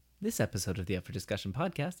This episode of the Up for Discussion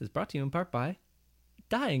podcast is brought to you in part by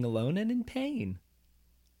Dying Alone and in Pain.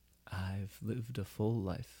 I've lived a full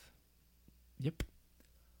life. Yep.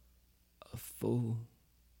 A full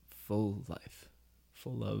life.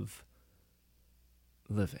 Full of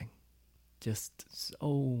living. Just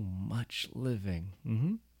so much living.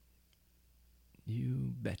 You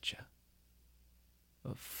betcha.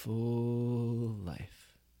 A full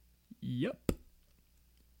life. Yep.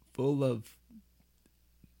 Full of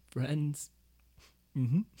friends.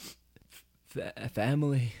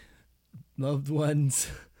 Family. Loved ones.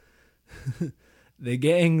 The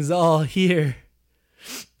gang's all here.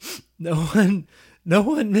 No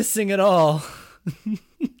one missing at all.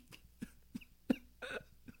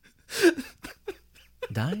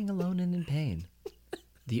 Dying alone and in pain.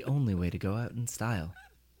 The only way to go out in style.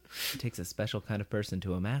 It takes a special kind of person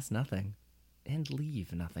to amass nothing and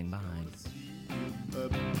leave nothing behind.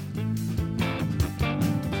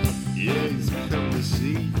 Yes, come to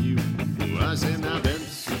see you. I say now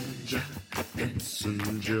Benson Joe,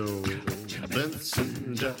 Benson Joe,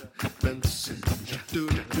 Benson Joe, do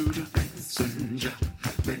do do do, Benson Joe,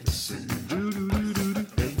 Benson do do do do do,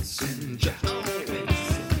 Benson Joe.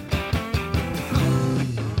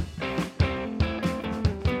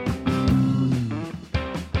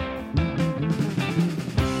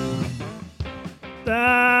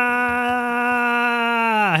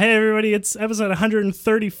 Hey everybody, it's episode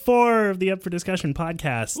 134 of the Up for Discussion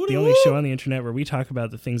podcast, the only show on the internet where we talk about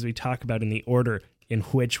the things we talk about in the order in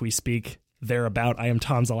which we speak thereabout. I am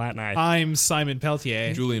Tom Zalatni. I'm Simon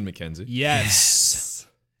Peltier. Julian McKenzie. Yes.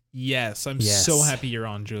 I'm so happy you're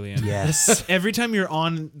on, Julian. Yes. Every time you're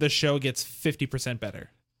on, the show gets 50% better.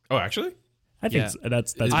 Oh, actually? I think Yeah.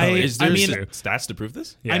 that's Is probably there true. stats to prove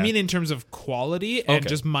this? Yeah. I mean, in terms of quality and Okay.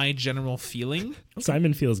 just my general feeling.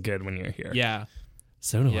 Simon feels good when you're here. Yeah.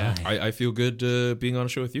 So do Yeah. I. I feel good being on a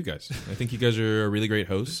show with you guys. I think you guys are really great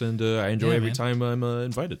hosts, and I enjoy Yeah, every man. time I'm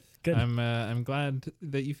invited. Good. I'm glad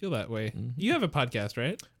that you feel that way. You have a podcast,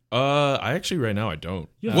 right? I actually right now I don't.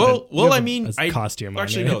 You have Well, a- you have I a- mean, a costume on,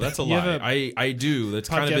 Actually, right? no, that's a You have lie. I do. That's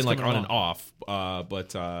kind of podcast been like coming on and along. off.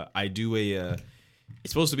 But I do a.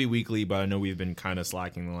 It's supposed to be weekly, but I know we've been kind of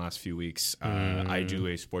slacking the last few weeks. I do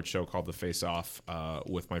a sports show called The Face Off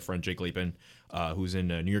with my friend Jake Leapin, who's in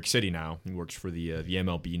New York City now. He works for the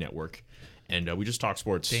MLB network, and we just talk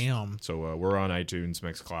sports. Damn. So we're on iTunes,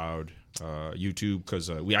 Mixcloud, YouTube, because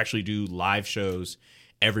we actually do live shows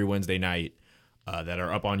every Wednesday night that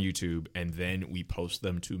are up on YouTube, and then we post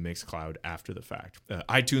them to Mixcloud after the fact.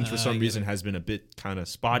 iTunes, for some reason, has been a bit kind of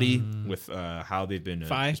spotty with how they've been.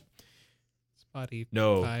 Spotty.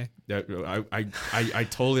 No, Fi. I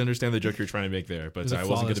totally understand the joke you're trying to make there, but was a I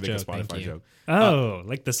wasn't going to make a flawless joke, Spotify thank you. joke. Oh,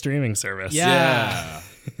 like the streaming service. Yeah.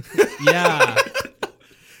 Yeah.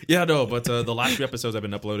 Yeah, no, but the last few episodes I've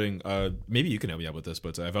been uploading, maybe you can help me out with this,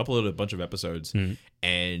 but I've uploaded a bunch of episodes,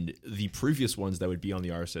 and the previous ones that would be on the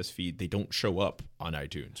RSS feed, they don't show up on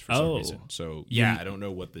iTunes for some reason. So, yeah, I don't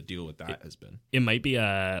know what the deal with that has been, It might be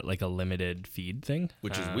a limited feed thing,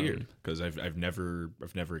 which is weird because I've never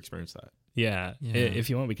experienced that. Yeah. Yeah. If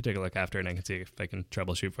you want, we could take a look after, and I can see if I can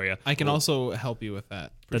troubleshoot for you. I can also help you with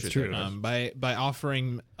that. That's Appreciate true. that. By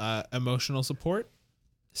offering emotional support,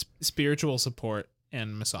 spiritual support,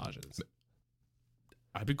 and massages.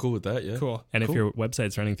 I'd be cool with that, yeah. Cool. And Cool. if your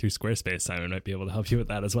website's running through Squarespace, Simon might be able to help you with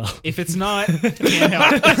that as well. If it's not, can't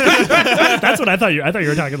help. That's what I thought you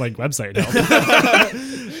were talking like website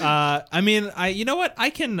help. I mean, you know what?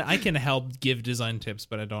 I can help give design tips,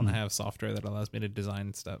 but I don't have software that allows me to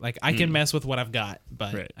design stuff. Like I can mess with what I've got,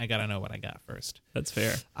 but Right. I gotta know what I got first. That's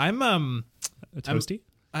fair. I'm A toasty?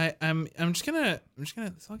 I'm just gonna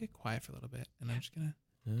so I'll get quiet for a little bit, and I'm just gonna.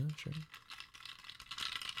 Yeah, sure.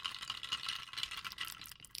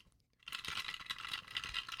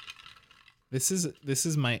 This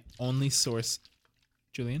is my only source,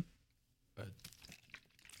 Julian.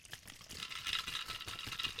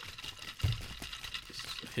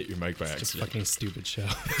 Hit your mic by Just accident. fucking stupid show.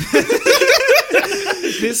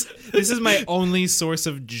 This is my only source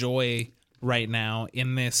of joy right now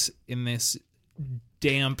in this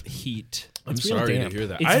damp heat. I'm It's real sorry damp. to hear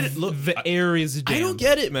that. The air is damp. I don't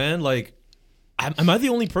get it, man. Like, am I the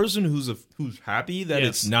only person who's happy that Yes.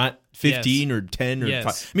 it's not 15 or 10 or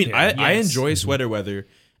Yes. 5? I mean, Yeah. I Yes. enjoy sweater weather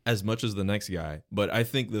as much as the next guy, but I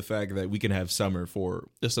think the fact that we can have summer for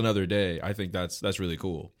just another day, I think that's really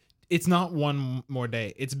cool. It's not one more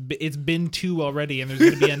day. It's been 2 already, and there's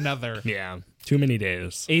going to be another. Yeah. Too many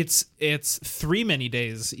days. It's 3 many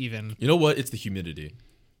days even. You know what? It's the humidity.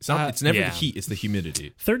 It's not. It's never yeah. the heat. It's the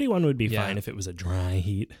humidity. 31 would be Yeah. fine if it was a dry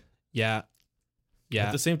heat. Yeah. At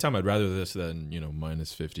Yeah. the same time, I'd rather this than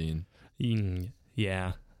minus 15.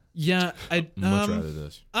 Yeah. Yeah, Much rather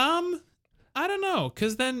this. I don't know,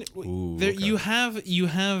 because then Ooh, there, okay. you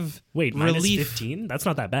have Wait, minus relief. 15? That's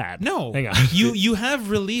not that bad. No, Hang on. you have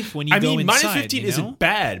relief when you I go mean, inside. minus 15 you know? isn't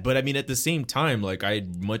bad, but I mean, at the same time, like,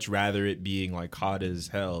 I'd much rather it being like hot as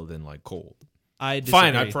hell than like cold. I disagree.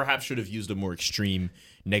 Fine, I perhaps should have used a more extreme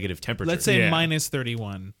negative temperature. Let's say Yeah. minus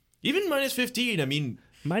 31. even minus 15. I mean,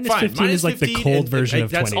 Minus fine, 15 is like the 15 cold and- version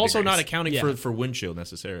of That's 20 also not degrees. accounting Yeah. for windshield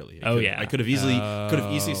necessarily. Oh, yeah. I could have easily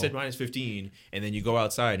said minus 15, and then you go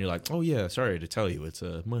outside and you're like, oh yeah, sorry to tell you, it's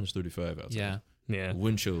minus 35 outside. Yeah. Yeah.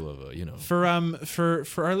 Wind chill of For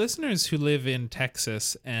our listeners who live in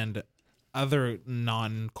Texas and other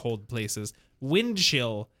non-cold places, wind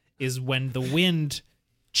chill is when the wind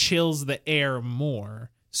chills the air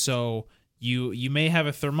more. So you may have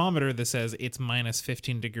a thermometer that says it's minus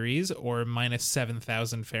 15 degrees or minus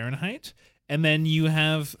 7,000 Fahrenheit, and then you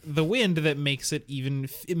have the wind that makes it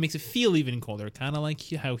feel even colder, kind of like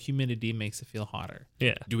how humidity makes it feel hotter.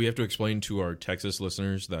 Yeah. Do we have to explain to our Texas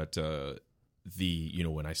listeners that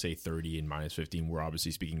when I say 30 and minus 15, we're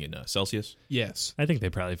obviously speaking in Celsius? Yes. I think they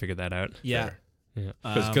probably figured that out. Yeah. Yeah.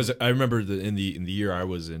 Because I remember in the year I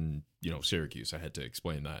was in Syracuse, I had to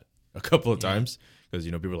explain that a couple of times because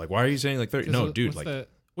people were like, why are you saying like 30? No, dude,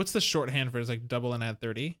 what's the shorthand for it? It's like double and add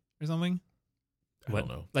 30 or something? I don't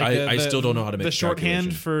know. Like I still don't know how to make the shorthand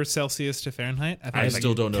calculation. for Celsius to Fahrenheit. I think I it's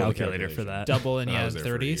still don't know the calculator for calculation. that. double and you I add was there for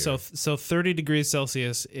a 30. year. So 30 degrees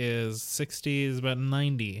Celsius is 60 is about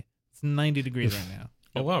 90. It's 90 degrees right now.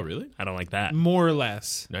 Oh wow, really? I don't like that. More or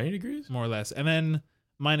less. 90 degrees? More or less. And then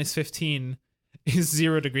minus 15 is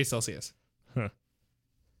 0 degrees Celsius. Huh.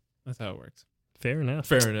 That's how it works. Fair enough.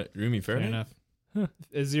 Fahrenheit. You mean Fair Fahrenheit? enough.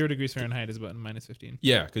 Huh. 0 degrees Fahrenheit is about minus 15.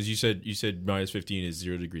 Yeah, because you said minus 15 is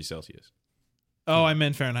 0 degrees Celsius. Oh, I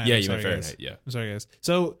meant Fahrenheit. Yeah, I'm you meant sorry, Fahrenheit. guys. Yeah. I'm sorry, guys.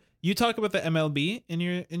 So you talk about the MLB in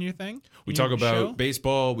your thing? We In talk your about show?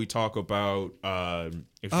 baseball. We talk about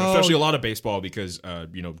especially a lot of baseball because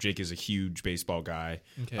Jake is a huge baseball guy.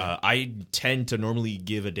 Okay. I tend to normally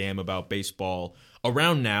give a damn about baseball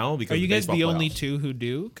around now because Are you of guys baseball the only playoffs. two who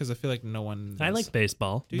do? Because I feel like no one. I does. like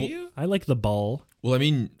baseball. Do you? I like the ball. Well, I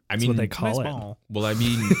mean, That's what they Nice call it. ball. Well, I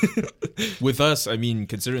mean, with us, I mean,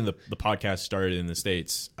 considering the podcast started in the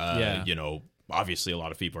States, Yeah. obviously a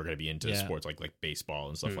lot of people are going to be into Yeah. sports like baseball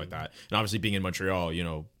and stuff like that. And obviously being in Montreal,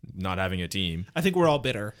 not having a team. I think we're all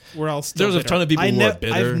bitter. We're all still There's a bitter. ton of people who are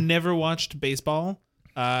bitter. I've never watched baseball,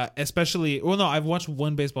 especially. Well, no, I've watched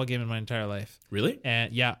one baseball game in my entire life, Really?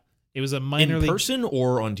 and yeah, it was a minor In league. person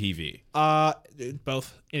or on TV?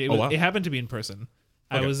 Both. It Oh, wow. It happened to be in person.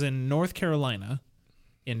 I Okay. was in North Carolina,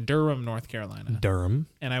 in Durham, North Carolina, Durham.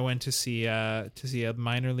 and I went to see a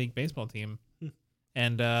minor league baseball team,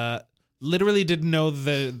 and literally didn't know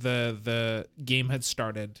the game had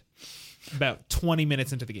started about 20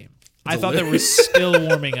 minutes into the game. I thought they were still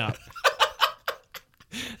warming up.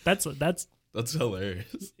 That's. That's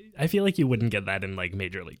hilarious. I feel like you wouldn't get that in like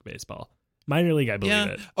Major League Baseball. Minor league, I believe Yeah.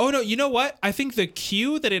 it. Oh no, you know what? I think the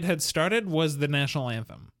cue that it had started was the national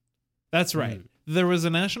anthem. That's right. There was a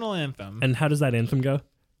national anthem. And how does that anthem go?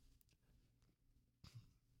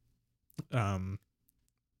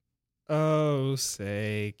 Oh,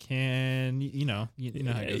 say can you know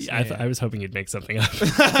how it goes. I was hoping you'd make something up.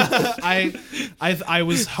 I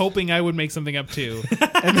was hoping I would make something up too.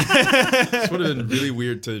 It would have been really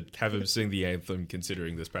weird to have him sing the anthem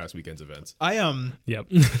considering this past weekend's events. I Yep.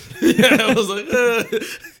 I was like,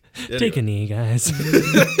 Take a knee, guys.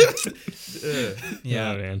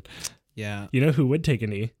 yeah Oh, man. yeah. You know who would take a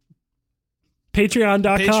knee?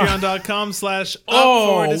 Patreon.com. Patreon.com/up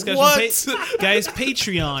Oh, for discussion. what? Guys,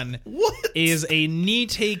 Patreon is a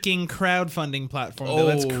knee-taking crowdfunding platform that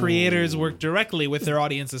lets Oh. creators work directly with their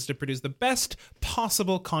audiences to produce the best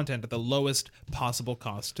possible content at the lowest possible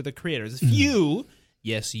cost to the creators. If you,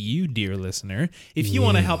 yes, you, dear listener, if you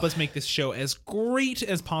want to help us make this show as great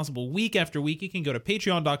as possible week after week, you can go to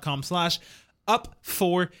patreon.com/up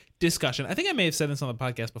for discussion. I think I may have said this on the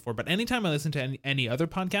podcast before, but anytime I listen to any other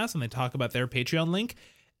podcast and they talk about their Patreon link,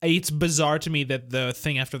 it's bizarre to me that the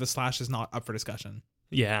thing after the slash is not up for discussion.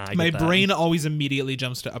 Yeah, I My get that. brain always immediately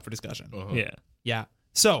jumps to up for discussion. Yeah. Yeah.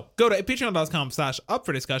 So go to patreon.com/up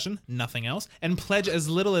for discussion, nothing else, and pledge as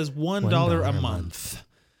little as $1 a month.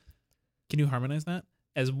 Can you harmonize that?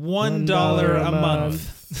 As $1 a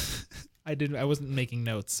month. I wasn't making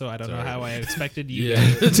notes, so I don't know Sorry. how I expected you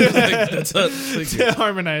Yeah. to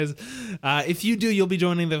harmonize. If you do, you'll be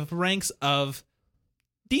joining the ranks of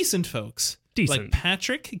decent folks. Decent. Like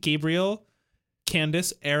Patrick, Gabriel,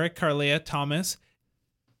 Candace, Eric, Carlea, Thomas.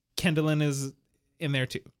 Kendallin is in there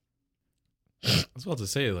too. I was about to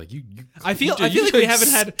say, like you I feel like we haven't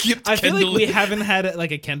had. I feel like we haven't had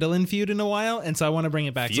like a Kendallin feud in a while, and so I want to bring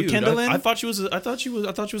it back. feud. So Kendallin, I thought she was. I thought she was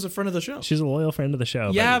a friend of the show. She's a loyal friend of the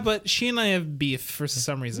show. yeah, but she and I have beef for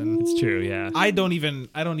some reason. it's true. Yeah. I don't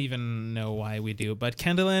even know why we do. But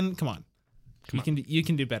Kendallin, come on, you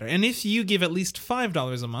can do better. And if you give at least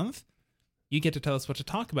 $5 a month, you get to tell us what to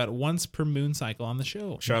talk about once per moon cycle on the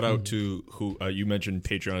show. Shout out to who you mentioned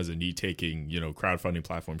Patreon as a knee-taking, crowdfunding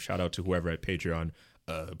platform. Shout out to whoever at Patreon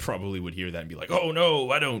probably would hear that and be like, "Oh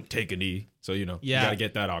no, I don't take a knee." So you gotta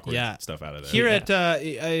get that awkward stuff out of there. Here at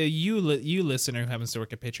you listener who happens to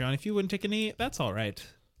work at Patreon, if you wouldn't take a knee, that's all right.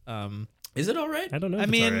 Is it all right? I don't know. I If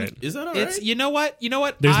mean, it's all right. Is that all it's right? You know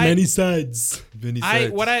what? There's many sides.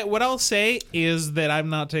 What I'll say is that I'm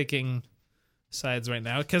not taking sides right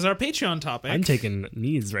now because our Patreon topic. I'm taking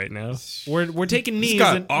knees right now. We're taking knees It's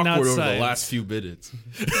got and awkward not over sides. the last few minutes.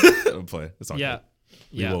 I'm playing. It's all Yeah, good.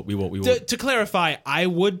 yeah. We won't. To clarify, I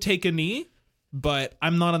would take a knee, but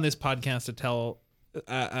I'm not on this podcast to tell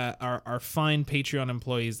our fine Patreon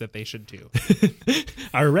employees that they should too.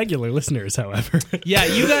 Our regular listeners, however. Yeah,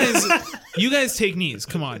 you guys take knees.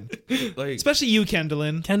 Come on, Like, especially you,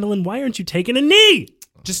 Kendallin. Kendallin, why aren't you taking a knee?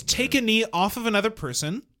 Just take a knee off of another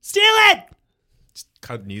person. Steal it!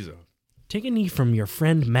 cut knees off. Take a knee from your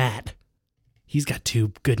friend Matt. He's got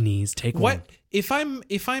 2 good knees. Take one. What if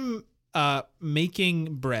I'm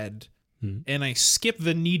making bread and I skip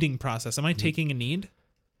the kneading process? Am I taking a knead?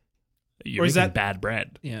 You're or is making that- bad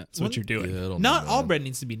bread. Yeah, That's what you're doing. Yeah, I don't Not know, all man. bread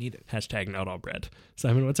needs to be kneaded. Hashtag not all bread.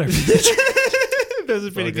 Simon, what's our Those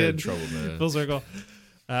are pretty I'll get in good. trouble, man. Full circle.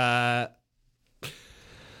 Our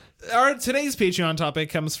today's Patreon topic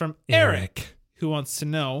comes from Eric, who wants to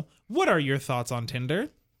know, what are your thoughts on Tinder?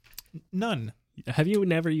 None. Have you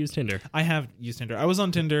never used Tinder? I have used Tinder. I was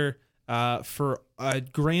on Tinder for a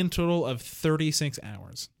grand total of 36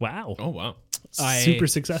 hours. Wow. Oh wow. Super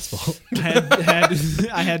successful.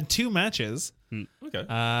 I had 2 matches, Okay.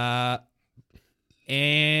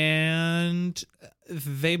 and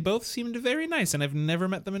they both seemed very nice, and I've never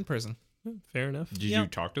met them in person. Fair enough. Did yeah. you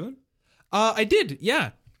talk to them? I did,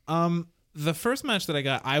 yeah. The first match that I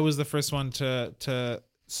got, I was the first one to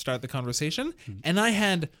start the conversation, and I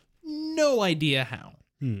had no idea how.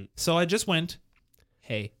 So I just went,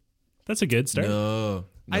 "Hey." That's a good start. No.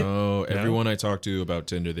 Everyone I talk to about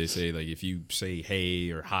Tinder, they say like if you say hey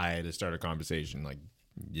or hi to start a conversation, like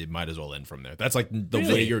it might as well end from there. That's like the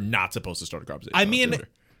way you're not supposed to start a conversation. I on mean, Tinder.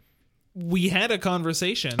 we had a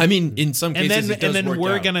conversation. I mean, in some cases, it does work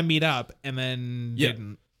we're out. gonna meet up, and then Yeah.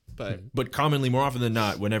 didn't. But commonly, more often than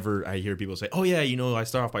not, whenever I hear people say, "Oh yeah, I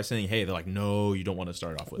start off by saying hey," they're like, "No, you don't want to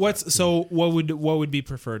start off with that." What would be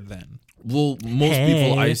preferred then? Well, most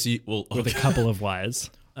people I see, With a couple of Ys.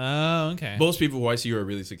 Oh, okay. most people who I see are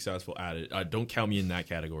really successful at it. Don't count me in that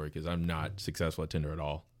category because I'm not successful at Tinder at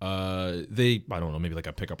all. I don't know, maybe like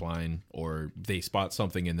a pickup line, or they spot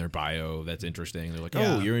something in their bio that's interesting. They're like,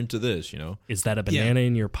 Yeah. "Oh, you're into this," Is that a banana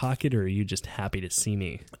in your pocket, or are you just happy to see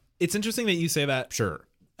me? It's interesting that you say that. Sure.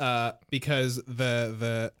 Because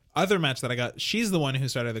the other match that I got, she's the one who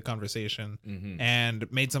started the conversation and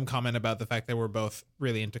made some comment about the fact that we're both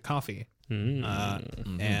really into coffee.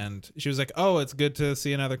 And she was like, "Oh, it's good to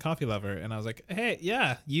see another coffee lover." And I was like, "Hey,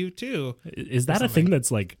 yeah, you too." Is that a thing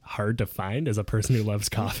that's like hard to find as a person who loves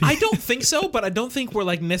coffee? I don't think so, but I don't think we're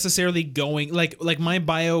like necessarily going like my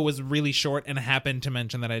bio was really short and happened to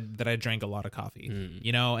mention that I drank a lot of coffee,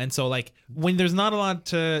 and so like when there's not a lot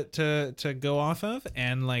to go off of,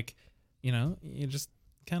 and like you just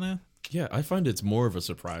kind of. Yeah, I find it's more of a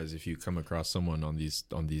surprise if you come across someone on these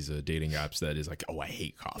dating apps that is like, "Oh, I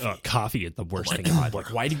hate coffee." Coffee is the worst thing. Like,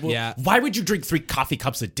 why would you drink 3 coffee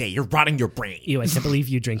cups a day? You're rotting your brain. Ew, I can't believe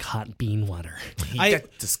you drink hot bean water. That's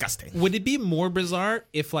disgusting. Would it be more bizarre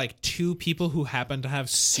if like 2 people who happen to have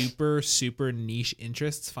super niche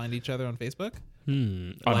interests find each other on Facebook?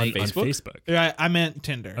 On On Facebook? Facebook. Yeah, I meant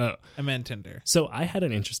Tinder. Oh. I meant Tinder. So I had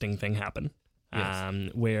an interesting thing happen.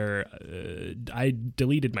 Where I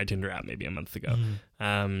deleted my Tinder app maybe a month ago.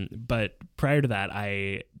 But prior to that,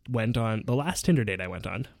 I went on the last Tinder date I went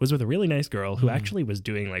on was with a really nice girl who actually was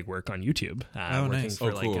doing like work on YouTube, working nice.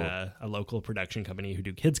 for Oh, cool. like a local production company who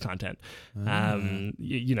do kids content.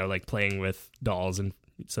 Like playing with dolls, and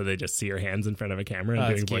so they just see her hands in front of a camera and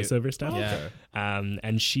doing that's cute. voiceover stuff. Yeah.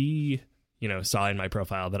 And she saw in my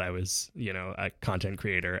profile that I was, a content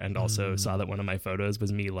creator, and also saw that one of my photos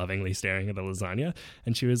was me lovingly staring at a lasagna.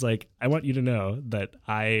 And she was like, "I want you to know that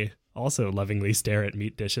I also lovingly stare at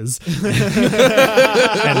meat dishes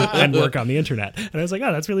and work on the internet. And I was like,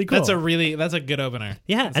 oh, that's really cool. That's a good opener.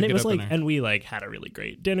 Yeah, That's and a it good was like, opener. and we like had a really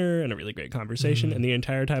great dinner and a really great conversation. And the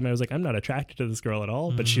entire time I was like, I'm not attracted to this girl at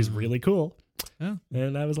all, but she's really cool. Yeah.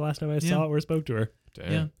 And that was the last time I saw or spoke to her.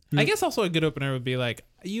 Damn. Yeah. I guess also a good opener would be like,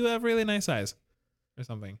 you have really nice eyes or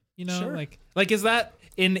something. You know, Sure. like is that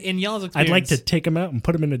in y'all's experience? I'd like to take them out and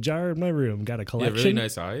put them in a jar in my room. Got a Yeah, collection. really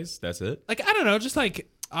nice eyes. That's it. like, I don't know, just like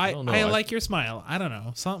I don't know. like your smile. I don't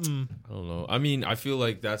know. Something. I don't know. I mean, I feel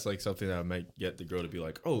like that's like something that might get the girl to be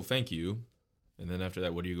like, "Oh, thank you," and then after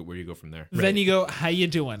that, where do you go from there? Then you go, how you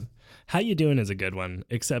doing? How you doing is a good one,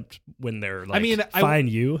 except when they're like, mean, fine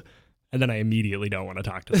you, and then I immediately don't want to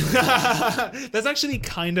talk to them. That's actually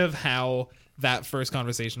kind of how that first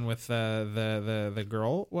conversation with the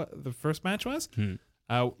girl, what the first match was.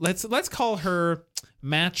 Let's call her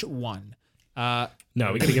match 1.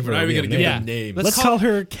 No, we gotta give her We're a not even real gonna name. give Yeah. them name. Let's call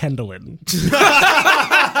her Kendallin.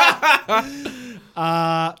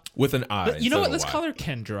 With an I. You know what? instead Let's of a call Y. her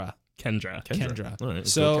Kendra. Kendra. Kendra. All right,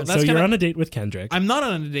 let's So go that's So you're kinda- on a date with Kendrick. I'm not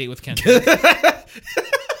on a date with Kendra.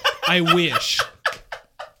 I wish.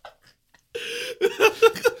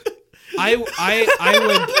 I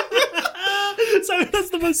Sorry, that's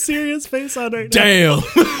the most serious face on right Damn.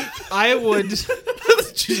 I would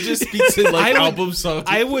She just speaks in like I would- album songs.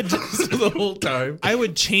 I would the whole time. I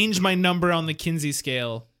would change my number on the Kinsey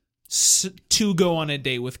scale to go on a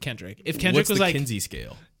date with Kendrick. If Kendrick What's was the like, Kinsey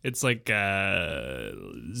scale? It's like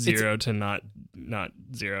 0 to not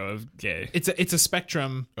 0 of gay. it's a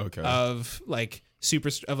spectrum Okay. of like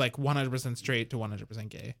of like 100% straight to 100%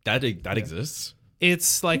 gay. That exists.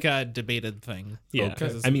 It's like a debated thing. Yeah,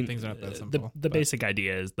 Because I mean, things aren't that simple. the basic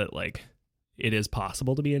idea is that like it is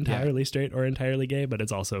possible to be entirely straight or entirely gay, but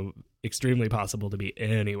it's also extremely possible to be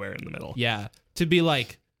anywhere in the middle. Yeah, to be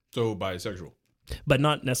like, So bisexual. But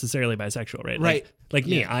not necessarily bisexual, right? Right. Like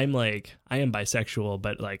me, Yeah. I am bisexual,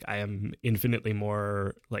 but like I am infinitely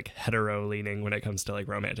more like hetero leaning when it comes to like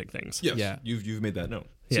romantic things. Yes. Yeah. You've made that known.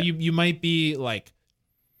 so Yeah. you might be like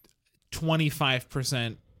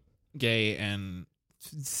 25% gay and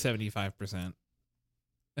 75%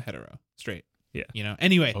 hetero, straight. Yeah. You know.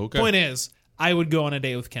 Anyway, Okay. point is, I would go on a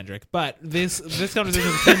date with Kendrick, but this conversation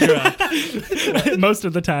with Kendra, Most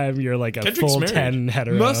of the time, you're like a Kendrick's full married. 10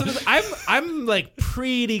 hetero. most of the I'm like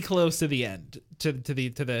pretty close to the end, to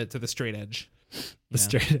the straight edge. the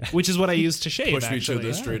straight edge. Which is what I used to shave. Push me to actually.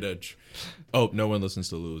 the straight edge. Oh, no one listens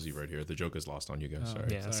to Lil Uzi right here. The joke is lost on you guys. Sorry.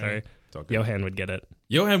 Yeah, Sorry. sorry. It's all good. Johan would get it.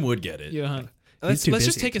 Johan would get it. Johan. Let's too just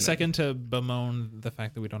busy take a tonight. second to bemoan the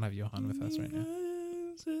fact that we don't have Johan with us right now.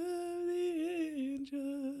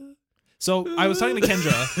 So I was talking to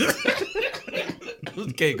Kendra.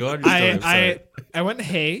 Okay, go on. Your story. I'm sorry. I went,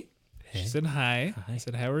 hey. She said hi. I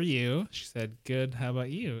said, how are you? She said, good. How about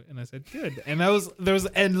you? And I said, good. And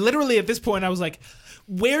and literally at this point I was like,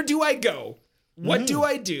 where do I go? What do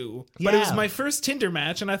I do? But it was Yeah. my first Tinder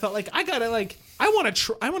match, and I thought like I want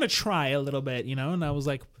to try a little bit, you know. And I was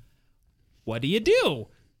like, what do you do?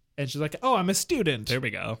 And she's like, oh, I'm a student. There we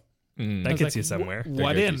go. Mm. That was gets like, you somewhere.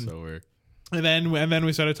 What That in? gets you somewhere. And then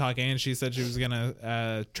we started talking, and she said she was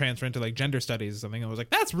gonna transfer into like gender studies or something. And I was like,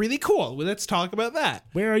 that's really cool. Well, let's talk about that.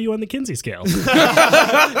 Where are you on the Kinsey scale?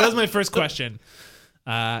 That was my first question.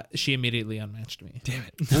 She immediately unmatched me. Damn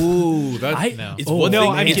it. Ooh, that's No. it's Oh, one no,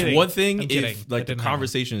 thing. I'm It's kidding. one thing I'm kidding. if That like the didn't happen.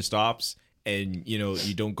 conversation stops and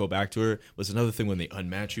you don't go back to her. But it's another thing when they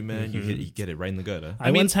unmatch you, man. You get it right in the gut. Huh? I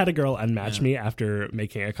once had a girl unmatch me after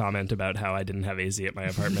making a comment about how I didn't have AC at my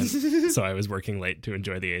apartment, so I was working late to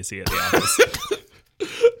enjoy the AC at the office.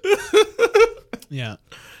 Yeah.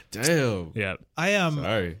 Damn. Yeah.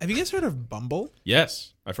 Sorry. Have you guys heard of Bumble?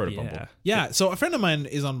 Yes, I've heard of Yeah. Bumble. Yeah. So a friend of mine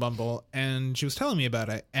is on Bumble, and she was telling me about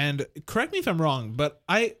it. And correct me if I'm wrong, but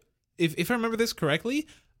if I remember this correctly,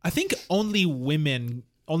 I think only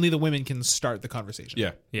the women can start the conversation.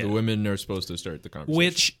 Yeah. Yeah. The women are supposed to start the conversation.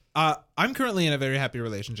 Which I'm currently in a very happy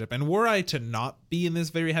relationship, and were I to not be in this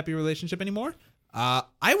very happy relationship anymore,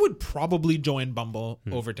 I would probably join Bumble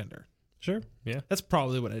over Tinder. Sure. Yeah. That's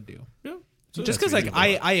probably what I'd do. yeah. So Just that's because like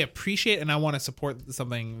reasonable. I appreciate and I want to support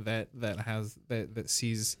something that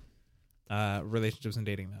sees relationships and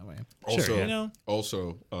dating that way. Also, You know?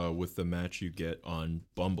 also with the match you get on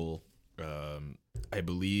Bumble, I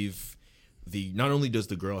believe not only does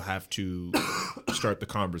the girl have to start the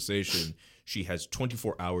conversation, she has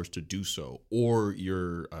 24 hours to do so, or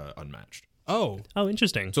you're unmatched. Oh, Oh,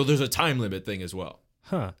 interesting. So there's a time limit thing as well.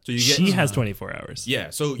 Huh. So you get- she has 24 hours. Yeah,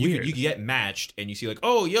 so you Weird. can get matched, and you see like,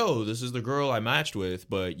 oh, yo, this is the girl I matched with,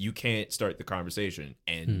 but you can't start the conversation,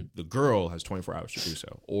 and the girl has 24 hours to do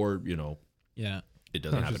so, or yeah. it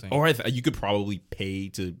doesn't happen. Interesting. Or you could probably pay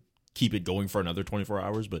to keep it going for another 24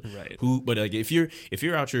 hours. But Right. But like if you're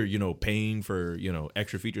out here, paying for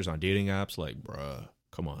extra features on dating apps, like bruh,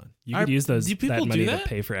 come on. You could use do that people money do to that?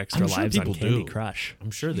 pay for extra I'm sure lives on people Candy do. Crush.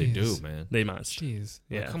 I'm sure they do, Jeez. man. They must. Jeez.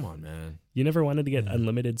 Yeah. Like, come on, man. You never wanted to get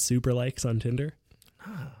unlimited super likes on Tinder?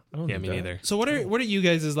 I don't Yeah, do me that. neither. So what are you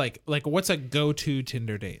guys' like what's a go-to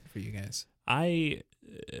Tinder date for you guys? I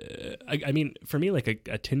mean, for me, like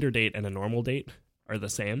a Tinder date and a normal date are the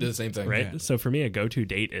same. They're the same thing, right? yeah. So for me, a go-to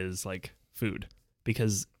date is like food,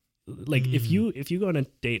 because like if you go on a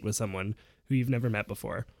date with someone who you've never met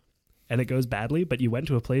before, and it goes badly, but you went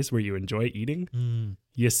to a place where you enjoy eating,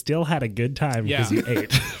 you still had a good time because you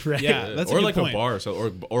ate, right? Yeah, that's a or good like point. a bar.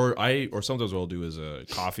 So or sometimes what I'll do is a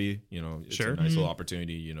coffee. It's Sure. a nice little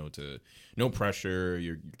opportunity. To no pressure.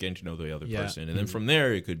 You're getting to know the other Yeah. person, and then from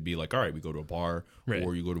there it could be like, all right, we go to a bar, Right.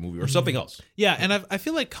 or you go to a movie, or something else. Yeah, and I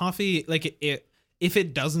feel like coffee, like if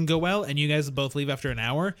it doesn't go well and you guys both leave after an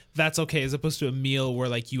hour, that's okay, as opposed to a meal where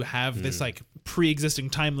like you have this like pre-existing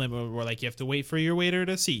time limit where like you have to wait for your waiter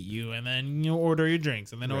to seat you, and then order your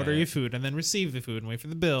drinks, and then order Right. your food, and then receive the food and wait for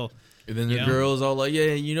the bill. And then the Yeah. girl's all like,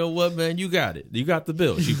 yeah, you know what, man, you got it. You got the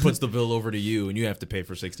bill. She puts the bill over to you, and you have to pay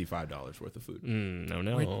for $65 worth of food.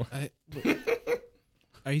 No.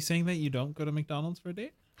 Are you saying that you don't go to McDonald's for a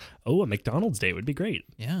date? Oh, a McDonald's date would be great.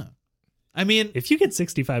 Yeah. I mean, If you get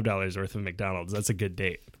 $65 worth of McDonald's, that's a good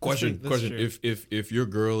date. Question. That's true. If your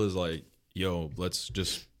girl is like, yo, let's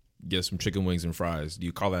just get some chicken wings and fries, do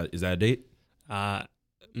you call that, is that a date?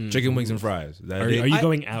 Chicken wings and fries, is that a Are date? you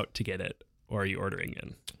going out to get it, or are you ordering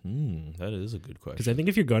in? That is a good Because question. I think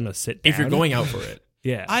if you're going to sit down, If you're going out for it.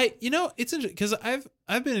 yeah, it's interesting because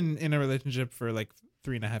I've been in a relationship for like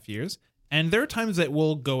 3.5 years, and there are times that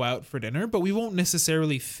we'll go out for dinner, but we won't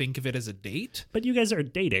necessarily think of it as a date. but you guys are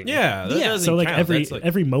dating. Yeah, that doesn't So like count. every That's like,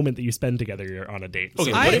 every moment that you spend together, you're on a date. okay,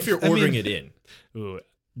 So, what if you're I ordering mean- it in? ooh,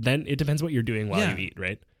 then it depends what you're doing while Yeah. you eat,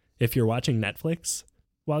 right? If you're watching Netflix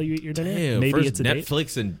while you eat your dinner, Damn, maybe first it's a date.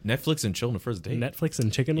 Netflix and chill on the first date. Netflix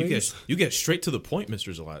and chicken you wings. get straight to the point,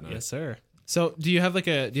 Mr. Zalatna. Yes, sir. So, do you have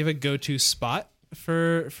a go-to spot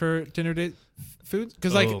for dinner date food?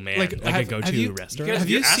 Because Oh, man. Like a go-to restaurant? Have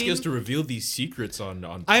you you ask seen? us to reveal these secrets on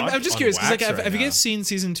I'm just curious because like wax have you right guys seen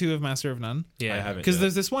season 2 of Master of None? Yeah, I haven't. Because yet.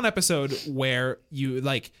 there's this one episode where you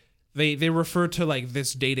like they refer to like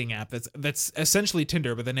this dating app that's essentially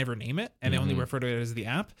Tinder, but they never name it, and they only refer to it as the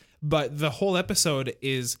app. But the whole episode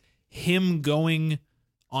is him going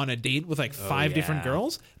on a date with like 5 different yeah.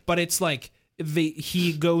 girls, but it's like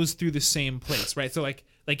he goes through the same place, right? So like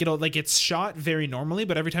it's shot very normally,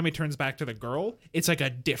 but every time he turns back to the girl, it's like a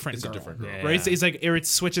different girl. Yeah. Right? It's like or it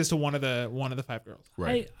switches to one of the 5 girls.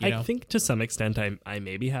 right. I You know? think to some extent I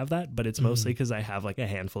maybe have that, but it's mostly because I have like a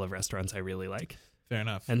handful of restaurants I really like. Fair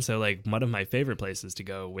enough. And so, like, one of my favorite places to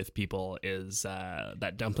go with people is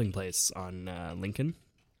that dumpling place on Lincoln.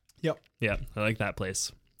 Yep. Yeah, I like that place.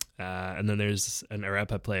 And then there's an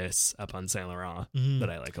arepa place up on Saint Laurent that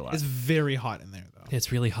I like a lot. It's very hot in there though.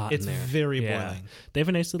 It's really hot It's in there. very Yeah. boiling. They have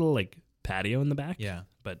a nice little, like, patio in the back. Yeah.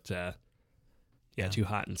 But, too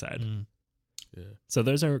hot inside. Yeah. So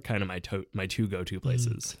those are kind of my two go-to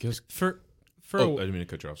places. For Oh, I didn't mean to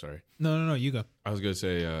cut you off. Sorry. no, you go. I was gonna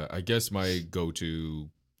say, I guess one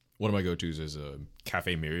of my go-tos is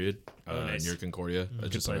Cafe Myriad nice. near Concordia.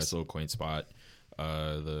 That's just a place. nice little quaint spot.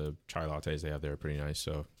 The chai lattes they have there are pretty nice.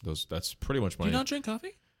 So that's pretty much my. Do you not drink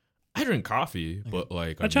coffee? I drink coffee, but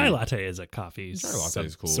like A chai latte is a coffee Chai latte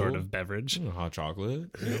is cool. sort of beverage. hot chocolate,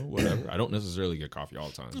 whatever. I don't necessarily get coffee all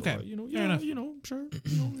the time. Okay. But, Fair enough. Sure. Get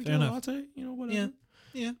Fair a enough. latte, whatever.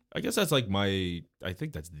 Yeah. I guess that's like I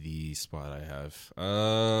think that's the spot I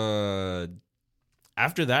have.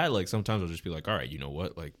 After that, like sometimes I'll just be like, all right, you know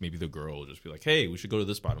what? Like maybe the girl will just be like, hey, we should go to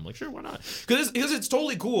this spot. I'm like, sure, why not? Because it's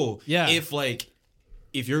totally cool. Yeah.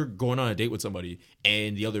 If you're going on a date with somebody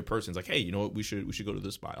and the other person's like, hey, you know what? We should go to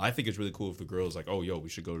this spot. I think it's really cool if the girl's like, oh, yo, we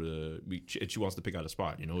should go to. She wants to pick out a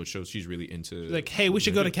spot. It shows she's really into. Like, hey, we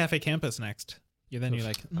should go to Cafe Campus next. Then you're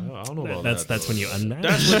like, I don't know about That's that. when you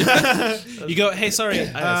unmatch. you go, hey, sorry,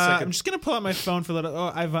 second. I'm just gonna pull out my phone for a little.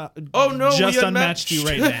 Oh, I've Oh, no, just we unmatched you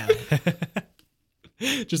right now.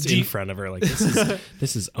 Just in front of her, like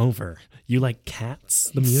this is over. You like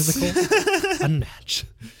Cats, the musical? Unmatch.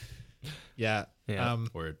 Yeah. Yeah.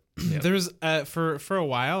 Word. There was for a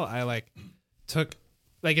while I took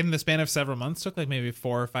in the span of several months took maybe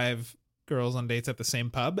 4 or 5 girls on dates at the same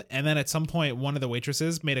pub, and then at some point one of the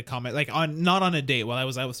waitresses made a comment not on a date while I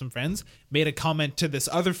was out with some friends, made a comment to this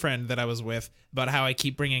other friend that I was with about how I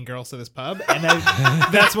keep bringing girls to this pub, and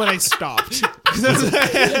that's when I stopped. Was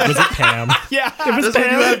it Pam? Yeah, It was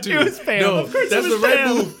Pam. It was Pam. No, Of course that's it the was right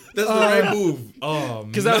Pam. move. That's the right move. Oh,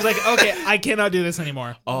 because I was like, okay, I cannot do this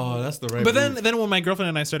anymore. oh, that's the right. But move. then when my girlfriend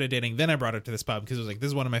and I started dating, then I brought her to this pub because it was like, this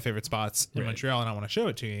is one of my favorite spots in Montreal, and I want to show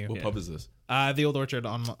it to you. what pub is this? The Old Orchard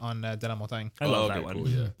on De La Montagne. I love okay, that one. Cool,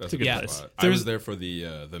 yeah, that's a good Yeah. spot. I There's- was there for the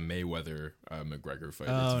Mayweather McGregor fight.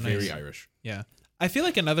 Oh, It's nice. very Irish. Yeah, I feel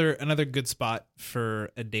like another good spot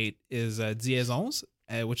for a date is Diezons,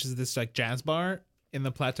 which is this like jazz bar in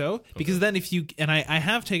the Plateau. Because then if you and I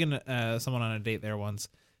have taken someone on a date there once.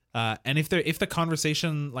 And if the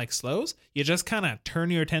conversation like slows, you just kind of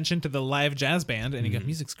turn your attention to the live jazz band, and you go,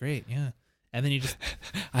 "Music's great, yeah." And then you just,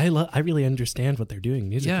 I really understand what they're doing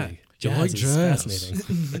musically. Yeah. Jazz like is jazz.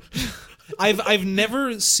 fascinating. I've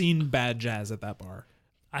never seen bad jazz at that bar.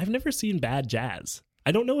 I've never seen bad jazz.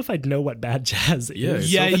 I don't know if I'd know what bad jazz Yeah, is.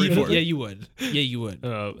 it's Yeah, so free for it. you would. Yeah, you would.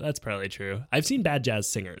 Oh, that's probably true. I've seen bad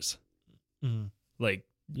jazz singers. Mhm. Like,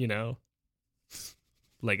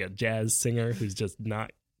 like a jazz singer who's just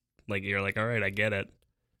not, like, you're like, all right, I get it.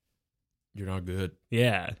 You're not good.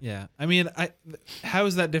 Yeah. Yeah, I mean, how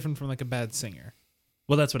is that different from like a bad singer?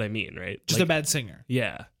 Well, that's what I mean, right? Just Like, a bad singer.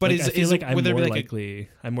 Yeah. But Like, is- I feel is- like I'm would there be more like a- likely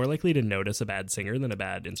I'm more likely to notice a bad singer than a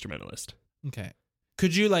bad instrumentalist. Okay.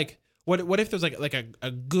 Could you like what if there's like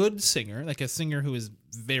a good singer, like a singer who is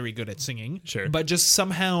very good at singing, Sure. but just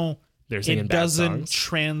somehow They're singing it bad doesn't songs.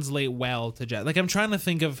 translate well to jazz. Like I'm trying to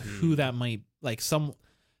think of who that might like some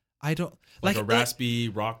I don't Like a raspy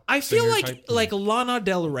rock. I feel singer like type? like Lana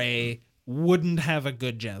Del Rey wouldn't have a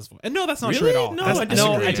good jazz voice. And no, that's not true Really? at all. No, That's- I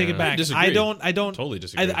disagree. I take it I back. disagree. I don't Totally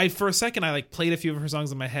disagree. I for a second I like played a few of her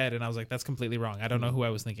songs in my head and I was like, that's completely wrong. I don't know who I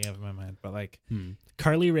was thinking of in my mind, but like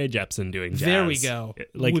Carly Rae Jepsen doing jazz. there we go.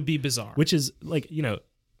 Like, Would be bizarre. which is like,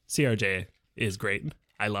 CRJ is great.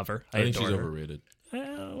 I love her. I I think adore she's her. overrated.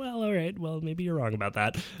 Well, all right. Well, maybe you're wrong about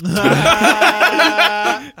that.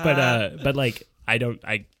 but like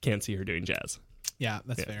I can't see her doing jazz. Yeah,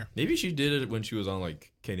 that's fair. Maybe she did it when she was on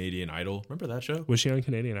like Canadian Idol. Remember that show? Was she on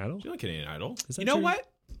Canadian Idol? She was on Canadian Idol. Is that You know true?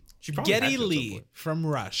 what? She probably had Geddy to at some Lee point. from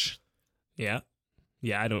Rush. Yeah.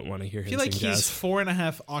 Yeah, I don't want to hear I him feel like sing he's jazz.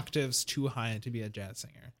 4.5 octaves too high to be a jazz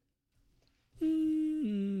singer.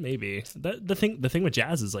 Maybe. The thing with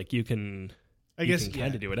jazz is like you can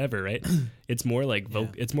kind of do whatever, right? It's more like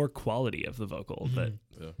it's more quality of the vocal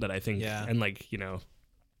that I think Yeah. and like,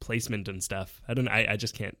 placement and stuff. I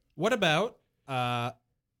just can't. What about now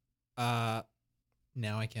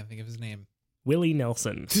I can't think of his name. Willie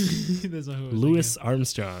Nelson, That's not who I was Louis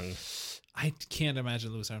Armstrong, thinking. I can't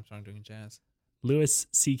imagine Louis Armstrong doing jazz. Louis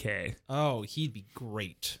C.K. Oh, he'd be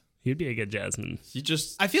great. He'd be a good jazzman. He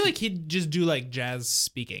just I feel like he'd just do like jazz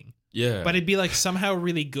speaking, yeah. but it'd be like somehow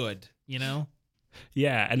really good, you know?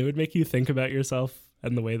 Yeah, and it would make you think about yourself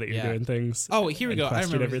and the way that you're Yeah. doing things. Oh, here we and go. I question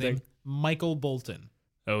remember everything. everything. Michael Bolton.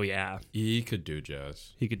 Oh yeah, he could do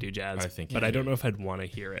jazz. he could do jazz. I think he but I could. don't know if I'd want to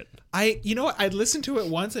hear it. You know what? I'd listen to it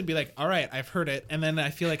once and be like, all right, I've heard it. And then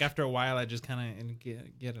I feel like after a while, I just kind of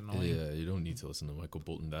get annoying. Yeah, you don't need to listen to Michael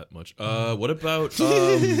Bolton that much. What about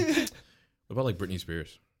like Britney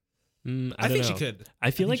Spears? I think she could.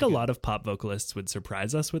 I feel think like she a could. lot of pop vocalists would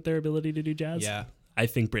surprise us with their ability to do jazz. Yeah. I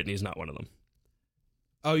think Britney's not one of them.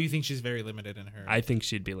 Oh, you think she's very limited in her? I think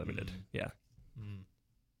she'd be limited. Yeah.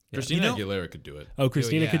 Christina You know- Aguilera could do it. Oh,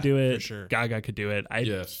 Christina yeah, could do it. for sure. Gaga could do it. I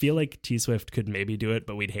Yes. feel like T Swift could maybe do it,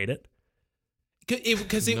 but we'd hate it.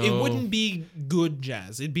 Because it No. wouldn't be good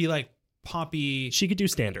jazz. It'd be like poppy. She could do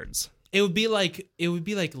standards. It would be like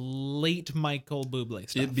late Michael Bublé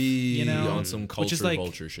stuff. It'd be you know? on some Which culture is like-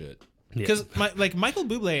 vulture shit. Because Michael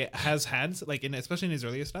Bublé has had especially in his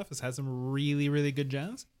earlier stuff has had some really really good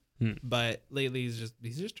jazz, but lately he's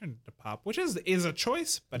just turned to pop, which is a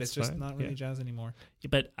choice, but it's just fine, not really yeah. jazz anymore.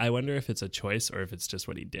 But I wonder if it's a choice or if it's just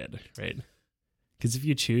what he did, right? Because if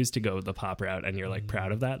you choose to go the pop route and you're like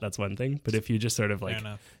proud of that, that's one thing. But if you just sort of Fair like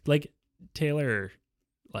enough. Taylor,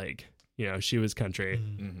 like, she was country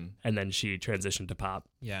Mm-hmm. and then she transitioned to pop.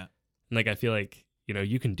 Yeah. And like, I feel like,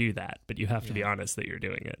 you can do that, but you have to be honest that you're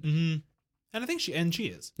doing it. Mm-hmm. And I think she is. She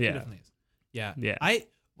Yeah. definitely is. Yeah. Yeah.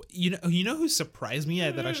 You know who surprised me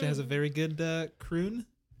that actually has a very good croon?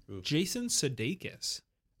 Who? Jason Sudeikis.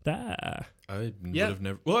 Ah. I would Yeah. have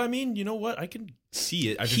never. Well, I mean, you know what? I can see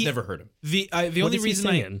it. I've just He- never heard him. The What only is he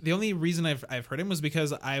singing? reason I've heard him was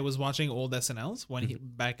because I was watching old SNLs when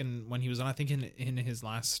when he was on, I think in his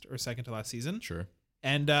last or second to last season, Sure.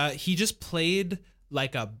 and he just played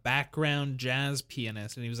like a background jazz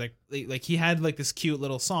pianist, and he was like he had like this cute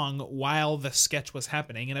little song while the sketch was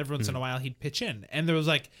happening, and every once in a while he'd pitch in, and there was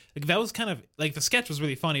like that was kind of like the sketch was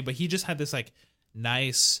really funny, but he just had this like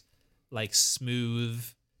nice like smooth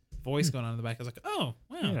voice going on in the back. I was like, oh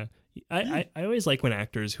wow, Yeah. I always like when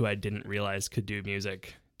actors who I didn't realize could do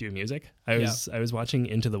music do music. I was watching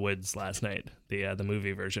Into the Woods last night, the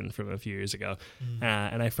movie version from a few years ago,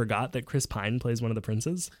 and I forgot that Chris Pine plays one of the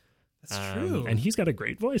princes. That's true. And he's got a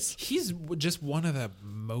great voice. He's just one of the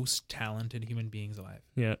most talented human beings alive.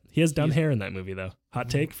 Yeah, he has dumb hair in that movie though. Hot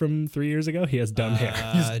take from 3 years ago: he has dumb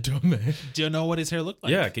hair. Dumb man. Do you know what his hair looked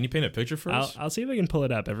like? Yeah, can you paint a picture for us? I'll see if I can pull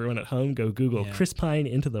it up. Everyone at home, go Google Chris Pine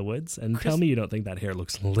Into the Woods and tell me you don't think that hair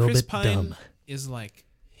looks a little Chris bit Pine dumb. is like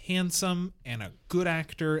handsome and a good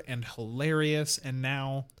actor and hilarious, and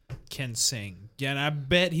now can sing. Yeah, and I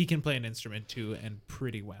bet he can play an instrument too, and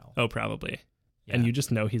pretty well. Oh, probably. Yeah. And you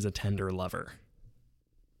just know he's a tender lover.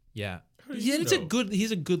 Yeah, do yeah. you It's know?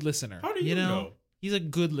 He's a good listener. How do you know? He's a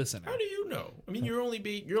good listener. How do you know? I mean, you're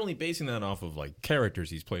only basing that off of like characters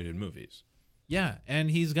he's played in movies. Yeah, and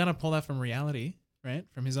he's gonna pull that from reality, right?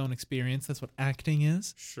 From his own experience. That's what acting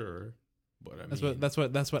is. Sure, but I That's mean,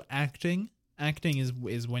 what acting. Acting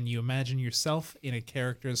is when you imagine yourself in a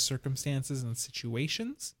character's circumstances and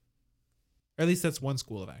situations. Or at least that's one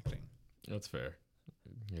school of acting. that's fair.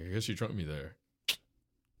 Yeah, I guess you trumped me there.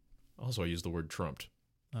 Also, I used the word trumped.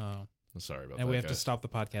 Oh, I'm sorry about that. and we have to guys. stop the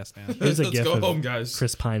podcast now. Here's a Let's gif go of home, guys.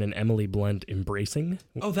 Chris Pine and Emily Blunt embracing.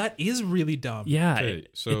 Oh, that is really dumb. Yeah. Okay,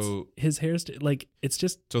 so His hair's like it's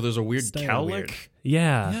just there's a weird style cowlick weird.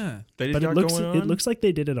 Yeah. Yeah. that he's But got it looks going on. it looks like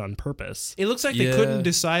they did it on purpose. It looks like they Yeah. couldn't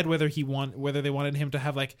decide whether they wanted him to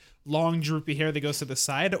have like long droopy hair that goes to the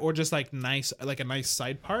side or just like a nice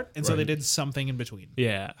side part, and so they Right. did something in between.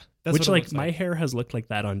 Yeah. That's Which what it like looks my like. hair has looked like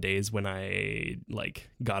that on days when I like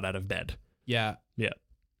got out of bed. Yeah, Yeah.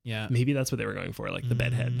 yeah, Maybe that's what they were going for, like the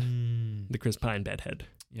bedhead. Mm, The Chris Pine bedhead.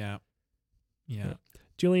 yeah, yeah.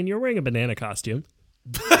 Julian, you're wearing a banana costume.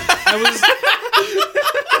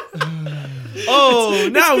 Oh,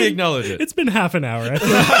 now we acknowledge it. It's been half an hour.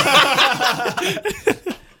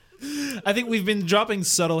 I think we've been dropping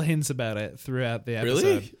subtle hints about it throughout the episode.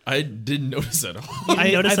 Really? I didn't notice at all.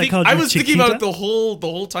 You notice I think- called I you was thinking Chiquita? about it the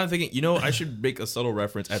whole time, thinking, I should make a subtle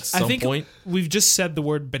reference at I some think point. we've just said the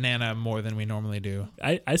word banana more than we normally do.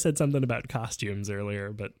 I said something about costumes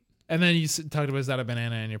earlier, but And then you talked about, is that a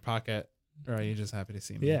banana in your pocket? Or are you just happy to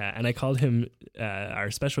see me? yeah, and I called him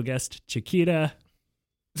our special guest, Chiquita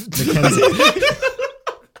Mackenzie.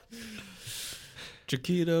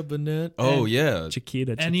 Chiquita Banana. Oh, yeah.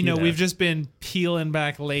 Chiquita. And we've just been peeling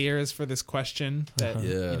back layers for this question that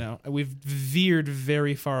Yeah. we've veered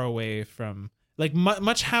very far away from, like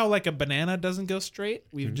much how like a banana doesn't go straight.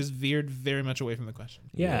 We've just veered very much away from the question.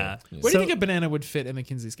 Yeah. Yeah. Where do So, you think a banana would fit in the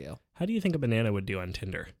Kinsey scale? how do you think a banana would do on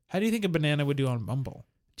Tinder? How do you think a banana would do on Bumble?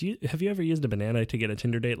 Have you ever used a banana to get a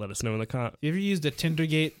Tinder date? Let us know in the comments. You ever used a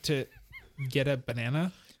Tindergate to get a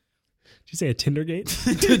banana? Did you say a Tinder gate?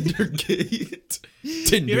 Tindergate.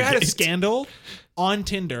 You ever had a Tindergate. scandal on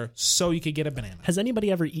Tinder so you could get a banana? Has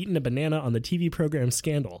anybody ever eaten a banana on the TV program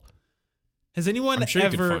Scandal? Has anyone I'm sure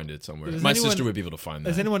ever you could find it somewhere. Has My anyone- sister would be able to find that.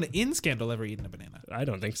 Has anyone in Scandal ever eaten a banana? I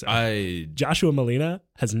don't think so. I Joshua Molina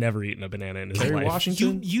has never eaten a banana in his Kerry life.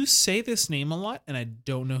 Washington. You say this name a lot, and I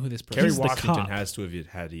don't know who this person Kerry He's is. the Washington cop. has to have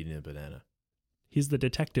had eaten a banana. He's the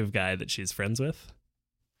detective guy that she's friends with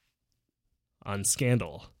on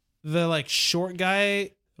Scandal. The like short guy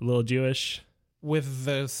A little Jewish. with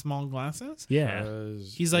the small glasses. Yeah.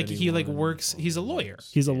 He's like he works. He's a lawyer.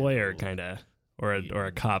 He's a lawyer, kind of. Or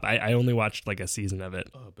a cop. I only watched like a season of it.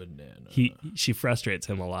 A banana. She frustrates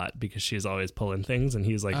him a lot because she's always pulling things, and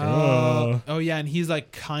he's like, Oh yeah, and he's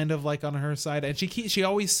like kind of like on her side, and she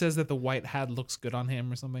always says that the white hat looks good on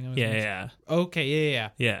him or something. yeah. Okay,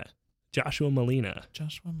 yeah. Joshua Molina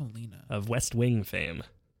Joshua Molina. of West Wing fame.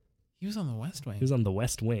 He was on the West Wing. He was on the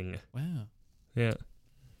West Wing. Wow. Yeah.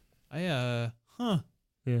 I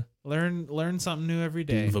Yeah. Learn something new every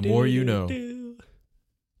day. The more you know.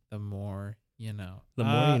 The more you know. The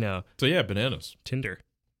more you know. So yeah, bananas. Tinder.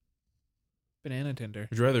 Banana Tinder.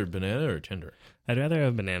 Would you rather banana or Tinder? I'd rather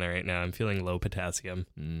have a banana right now. I'm feeling low potassium.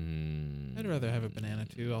 I'd rather have a banana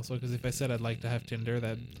too, also, because if I said I'd like to have Tinder,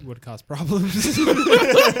 that would cause problems.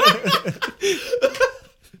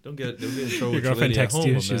 Don't get in trouble. Your girlfriend texts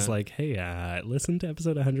you. She's like, "Hey, listen to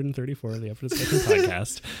episode 134 of the Up for Discussion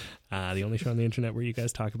podcast, the only show on the internet where you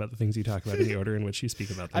guys talk about the things you talk about in the order in which you speak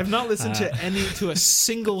about them." I've not listened to a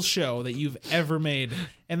single show that you've ever made,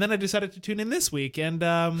 and then I decided to tune in this week, and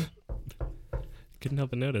couldn't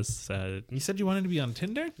help but notice. you said you wanted to be on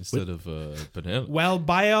Tinder. instead of banana. Well,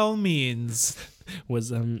 by all means. Was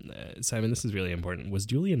Simon? This is really important. Was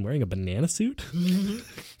Julian wearing a banana suit?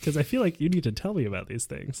 Because I feel like you need to tell me about these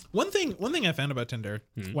things. One thing I found about Tinder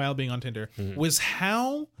while being on Tinder was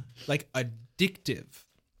how like addictive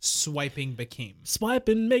swiping became.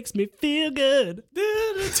 Swiping makes me feel good.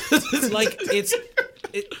 Like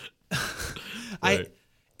Right.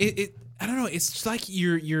 I don't know. It's just like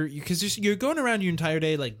because you're going around your entire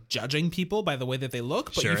day like judging people by the way that they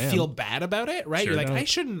look, but Sure you am. feel bad about it, right? Sure You're like,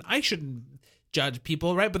 don't. I shouldn't judge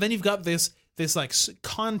people, right? But then you've got this like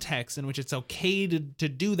context in which it's okay to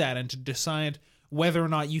do that and to decide whether or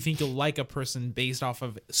not you think you'll like a person based off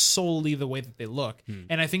of solely the way that they look.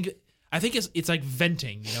 And I think it's like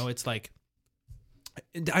venting, you know. It's like,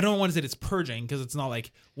 I don't want to say it's purging, because it's not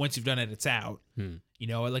like once you've done it, it's out. You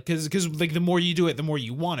know, like because like the more you do it, the more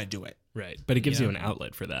you want to do it. Right. But it gives Yeah. you an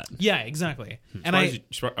outlet for that. Yeah, exactly. And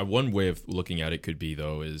One way of looking at it could be,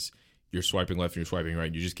 though, is you're swiping left and you're swiping right.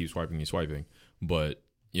 And you just keep swiping and swiping. But,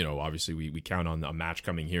 you know, obviously we count on a match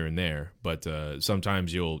coming here and there. But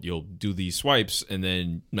sometimes you'll do these swipes and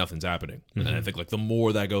then nothing's happening. And I think like the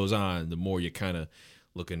more that goes on, the more you kind of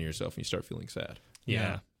look into yourself and you start feeling sad.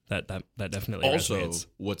 Yeah. That definitely Also, resonates.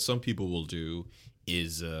 what some people will do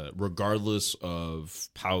is regardless of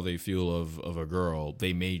how they feel of a girl,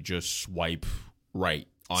 they may just swipe right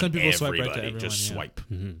on Some people swipe everybody. right to everyone, just yeah. swipe.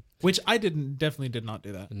 which I definitely did not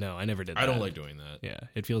do that. No, I never did that. I don't like doing that. Yeah,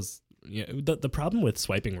 it feels. Yeah, the problem with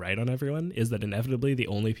swiping right on everyone is that inevitably the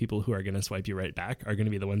only people who are going to swipe you right back are going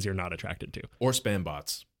to be the ones you're not attracted to. Or spam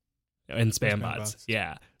bots. And spam spam bots. bots.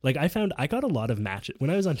 Yeah. Like I got a lot of matches when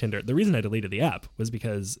I was on Tinder. The reason I deleted the app was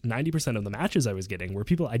because 90% of the matches I was getting were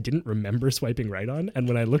people I didn't remember swiping right on. And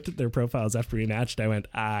when I looked at their profiles after we matched, I went,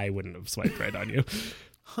 I wouldn't have swiped right on you.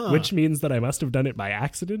 Which means that I must have done it by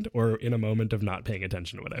accident or in a moment of not paying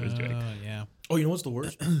attention to what I was doing. Yeah. Oh, you know what's the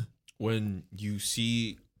worst? When you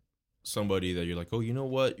see somebody that you're like, oh, you know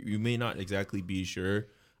what? You may not exactly be sure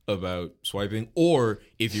about swiping, or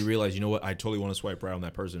if you realize, you know what, I totally want to swipe right on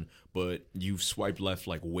that person, but you've swiped left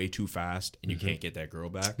like way too fast and you can't get that girl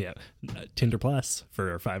back. Yeah. Tinder Plus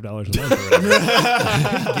for $5 a month or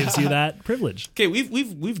whatever gives you that privilege. Okay,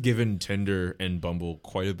 we've given Tinder and Bumble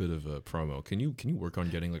quite a bit of a promo. Can you work on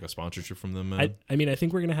getting like a sponsorship from them, man? I mean, I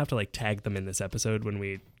think we're going to have to like tag them in this episode when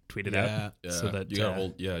we tweet it out. yeah, So that you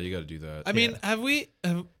gotta you gotta do that. I mean, have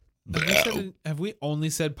we only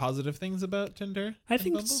said positive things about Tinder? I and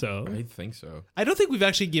think Bumble? so. I think so. I don't think we've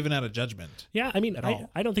actually given out a judgment. Yeah, I mean, all.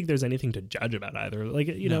 I don't think there's anything to judge about either. Like,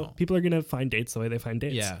 you know, No. people are going to find dates the way they find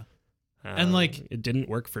dates. Yeah. And, like- it didn't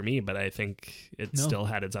work for me, but I think it No. still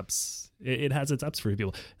had its ups. It has its ups for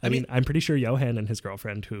people. I mean- mean, I'm pretty sure Johan and his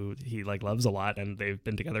girlfriend, who he like loves a lot, and they've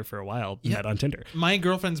been together for a while, Yeah. met on Tinder. My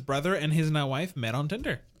girlfriend's brother and his now wife met on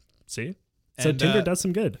Tinder. See, so And, Tinder does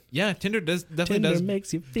some good. Yeah, Tinder definitely Tinder does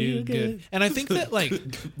makes you feel do good. And I think that like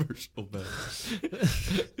Commercial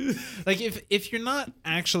like if you're not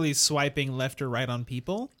actually swiping left or right on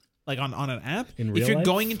people, like on an app, In if real you're life?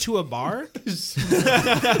 going into a bar,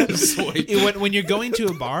 Swipe. when you're going to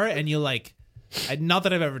a bar and you like, not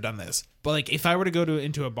that I've ever done this, but like if I were to go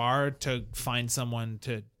into a bar to find someone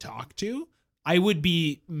to talk to, I would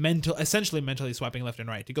be essentially mentally swiping left and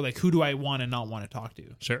right to go like, who do I want and not want to talk to?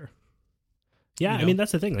 Sure. Yeah, You I know? mean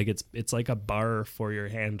that's the thing. Like it's like a bar for your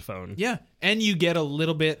hand phone. Yeah, and you get a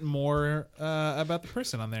little bit more about the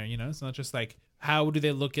person on there. You know, it's not just like how do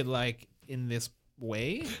they look at like in this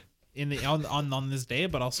way in the on this day,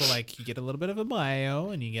 but also like you get a little bit of a bio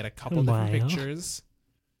and you get a couple different Bio. pictures.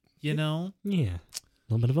 You know, Yeah.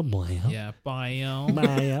 A little bit of a bio. yeah, bio,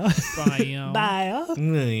 Bio. bio. Bio.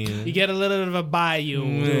 You get a little bit of a bio. A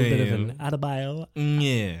little bit of an Adebayo.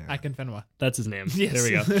 Yeah. Akinfenwa. That's his name. Yes. There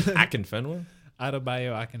we go. Akinfenwa?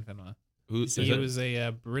 Adebayo Akinfenwa. Who is He it? was a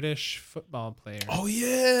British football player. Oh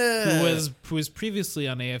yeah. Who was previously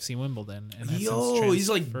on AFC Wimbledon and has Yo, since he's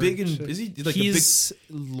like big and transferred is he to- like he's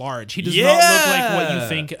large. He does not look like what you Yeah.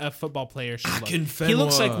 think a football player should look. Akinfenwa. He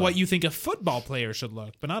looks like what you think a football player should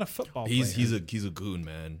look, but not a football player. he's a goon,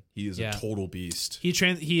 man. He is Yeah. a total beast. He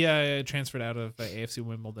transferred out of AFC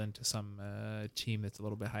Wimbledon to some team that's a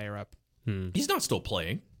little bit higher up. He's not still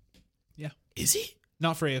playing. Yeah, Is he?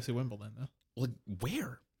 not for AFC Wimbledon though. Like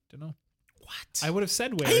where? Don't know. What? I would have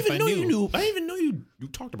said where I if didn't I even know knew. you knew. I didn't even know you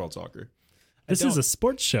talked about soccer. This is a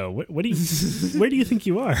sports show. What do you? Where do you think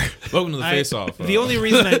you are? Welcome to the Face Off. The only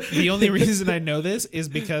reason I know this is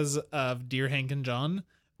because of Dear Hank and John,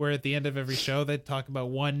 where at the end of every show they talk about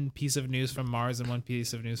one piece of news from Mars and one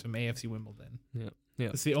piece of news from AFC Wimbledon. Yeah.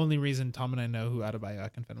 That's the only reason Tom and I know who Adebayo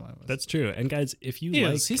Akinfenwa was. That's true. And guys, if you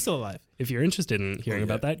he's still alive. if you're interested in hearing yeah.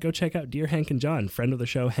 about that, go check out Dear Hank and John, friend of the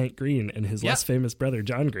show Hank Green and his less famous brother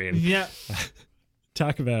John Green. Yeah,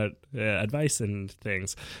 Talk about advice and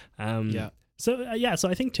things. yeah. So so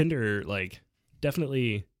I think Tinder like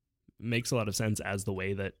definitely makes a lot of sense as the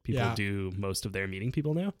way that people Yeah. do most of their meeting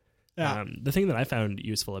people now. Yeah. The thing that I found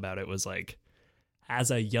useful about it was like as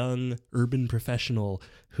a young urban professional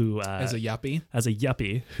who As a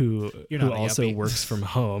yuppie. who You're not a also yuppie. works from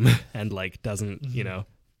home and like doesn't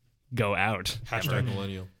go out. Hashtag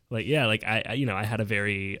millennial. Like yeah, like I had a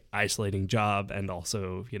very isolating job, and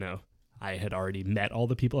also I had already met all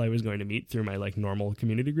the people I was going to meet through my like normal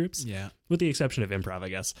community groups. Yeah. With the exception of improv, I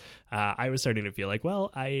guess. I was starting to feel like,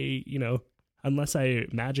 well, unless I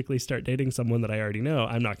magically start dating someone that I already know,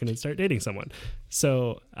 I'm not going to start dating someone.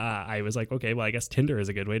 So I was like, okay, well, I guess Tinder is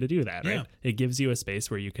a good way to do that, right? Yeah. It gives you a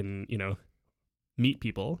space where you can, meet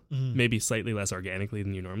people, maybe slightly less organically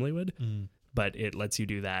than you normally would, but it lets you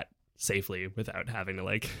do that safely without having to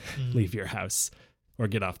like leave your house or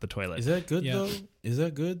get off the toilet. Is that good Yeah. though? Is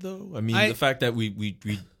that good though? I mean, the fact that we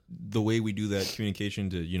the way we do that communication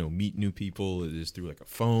to meet new people is through like a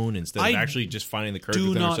phone instead I of actually just finding the courage Do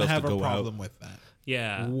within not ourselves have to a go problem out. with that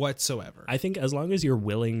Yeah. whatsoever. I think as long as you're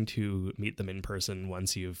willing to meet them in person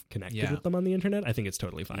once you've connected Yeah. with them on the internet, I think it's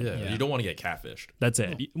totally fine. Yeah, you don't want to get catfished. That's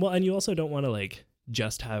it. Well, and you also don't want to like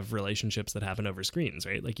just have relationships that happen over screens,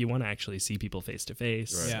 right? Like you want to actually see people face to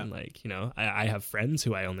face. Right. Yeah. And like, I have friends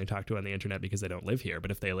who I only talk to on the internet because they don't live here.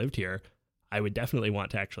 But if they lived here, I would definitely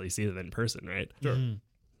want to actually see them in person, right? Sure.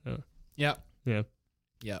 Yeah. Yeah.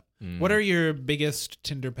 Yep. Mm. What are your biggest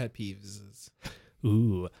Tinder pet peeves?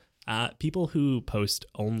 Ooh. People who post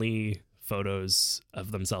only photos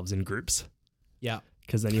of themselves in groups. Yeah.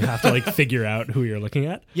 Because then you have to like figure out who you're looking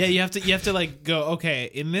at. Yeah, you have to like go, okay,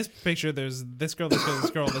 in this picture there's this girl,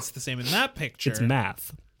 that's the same in that picture. It's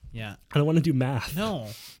math. Yeah. I don't want to do math. No.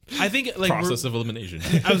 I think like Process of elimination.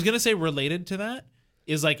 I was gonna say related to that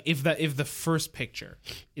is like if the first picture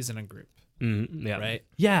is in a group. Yeah. Right?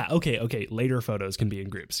 Yeah. Okay. Later photos can be in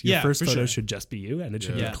groups. Your Yeah, first for photo sure. should just be you, and it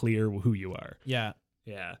should Yeah. be clear who you are. Yeah.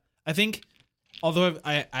 Yeah. I think although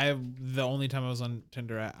I the only time I was on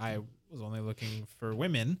Tinder I was only looking for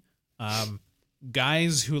women.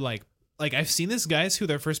 Guys who like I've seen this guys who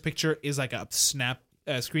their first picture is like a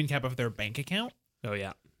screen cap of their bank account. Oh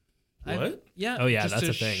yeah. What? Yeah. Oh, yeah, just that's to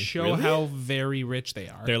a thing. Show Really? how very rich they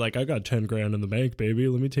are. They're like, I got 10 grand in the bank, baby.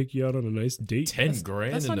 Let me take you out on a nice date. 10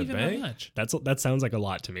 grand That's in not the even bank? that much. That sounds like a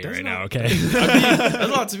lot to me right now. not- Okay. I mean, that's a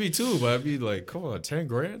lot to me too, but I'd be like, come on, 10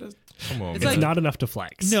 grand? Come on, It's man. It's not enough to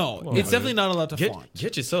flex. No, Come on, it's definitely man. not allowed to Get, flaunt.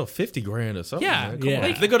 get yourself 50 grand or something. Yeah. man. Come Yeah. on.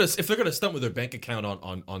 If they're gonna stunt with their bank account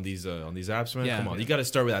on these apps, man, Yeah. come on. You got to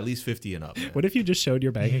start with at least 50 and up. Man. What if you just showed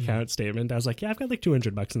your bank account statement? I was like, yeah, I've got like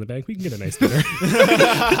 $200 in the bank. We can get a nice dinner.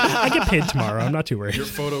 I get paid tomorrow. I'm not too worried. Your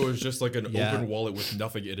photo is just like an Yeah. open wallet with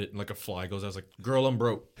nothing in it, and like a fly goes. I was like, "Girl, I'm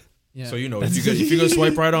broke." Yeah. So if you're gonna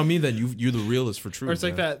swipe right on me, then you're the realist for true. Or it's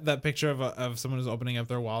like man. that picture of someone who's opening up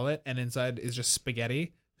their wallet and inside is just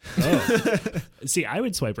spaghetti. See, I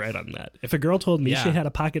would swipe right on that. If a girl told me Yeah. she had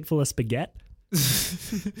a pocket full of spaghetti,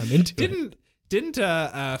 I'm into it. Didn't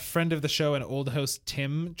a friend of the show, an old host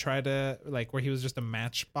Tim, try to like where he was just a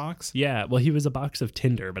matchbox? Yeah, well, he was a box of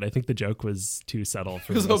Tinder, but I think the joke was too subtle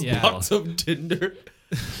for It was most a Yeah. box of Tinder.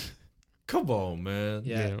 Come on, man.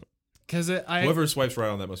 Yeah, because Whoever swipes right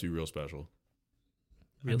on that must be real special.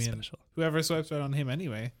 Real mean, special. whoever swipes right on him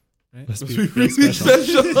anyway. Right? Must be real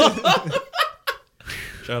special.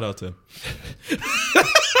 Shout out to him.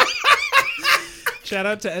 Shout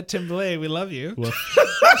out to Ed Tim Blay, we love you. Well,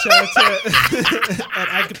 Shout out to at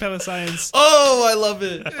Acapella Science. Oh, I love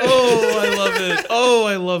it. Oh, I love it. Oh,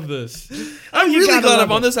 I love this. I'm really gotta glad love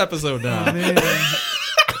I'm on it. this episode now.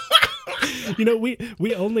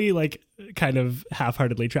 we only like kind of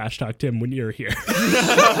half-heartedly trash talked him when you're here.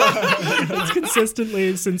 It's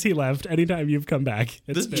consistently since he left. Anytime you've come back,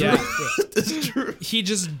 it's been, Yeah. That's true. He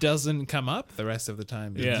just doesn't come up the rest of the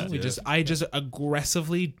time. you Yeah. know? Yeah. I just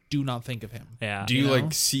aggressively do not think of him. yeah. Do you know?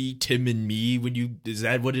 like see Tim and me when you? Is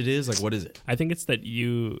that what it is? Like, what is it? I think it's that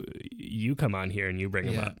you come on here and you bring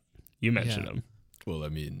him Yeah. up. You mention Yeah. him. Well, I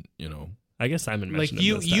mean, I guess Simon Like mentioned him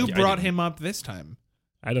you this time. brought him up this time.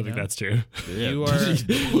 I don't think Yeah. that's true. You are.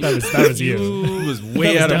 That was you. It was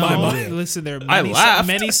way That out was of my dumb. mind. Listen, there are I many, laughed.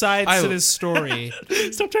 many sides I- to this story.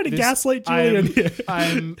 Stop trying to This- gaslight Julian here.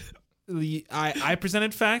 I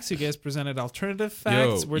presented facts. You guys presented alternative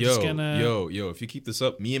facts. We're just gonna. yo. If you keep this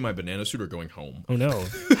up, me and my banana suit are going home. Oh no.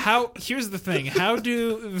 Here's the thing. How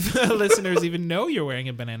do the listeners even know you're wearing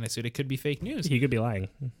a banana suit? It could be fake news. He could be lying.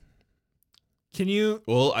 Can you?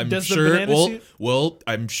 Well, I'm Does the sure. banana suit- Well,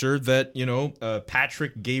 I'm sure that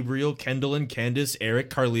Patrick, Gabriel, Kendall, and Candace, Eric,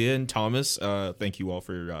 Carlia, and Thomas. Thank you all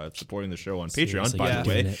for supporting the show on Patreon. Seriously, By yeah. the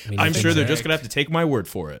way, Doing it. We I'm need sure they're Eric. just gonna have to take my word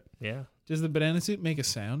for it. Yeah. Does the banana suit make a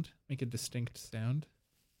sound? Make a distinct sound?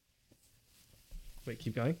 Wait,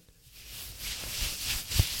 keep going.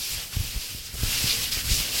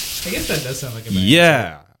 I guess that does sound like a banana.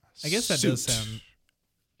 Yeah. I guess that does sound.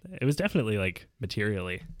 It was definitely like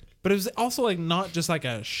materially. But it was also like not just like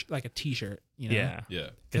a t-shirt, you know? Yeah. Yeah.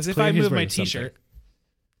 Because It's if I clear he's move my wearing t-shirt,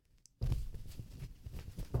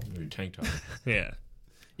 Your tank top. Yeah.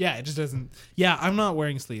 yeah, it just doesn't. Yeah, I'm not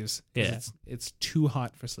wearing sleeves. 'Cause Yeah. it's too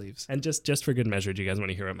hot for sleeves. And just for good measure, do you guys want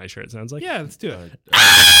to hear what my shirt sounds like? Yeah, let's do it.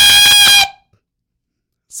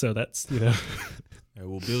 So that's, you know. I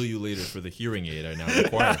will bill you later for the hearing aid I now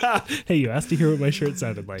require. Hey, you asked to hear what my shirt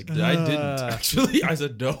sounded like. I didn't actually. I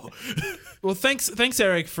said no. Well, thanks,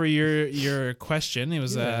 Eric, for your question. It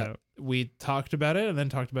was Yeah. we talked about it and then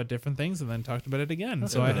talked about different things and then talked about it again.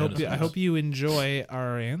 So Yeah, I hope that's I hope you enjoy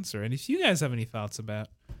our answer. And if you guys have any thoughts about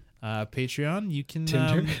Patreon, you can.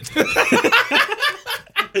 Tinder?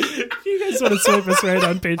 If you guys want to swipe us right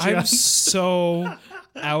on Patreon. I'm so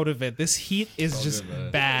out of it. This heat is just good,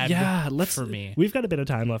 man. bad. Yeah, let's. for me. We've got a bit of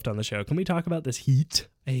time left on the show. Can we talk about this heat?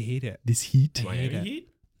 I hate it. This heat. Miami it. Heat?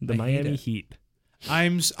 The I hate Miami it. Heat.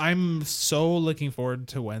 I'm so looking forward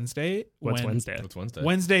to Wednesday. What's when- Wednesday? What's Wednesday?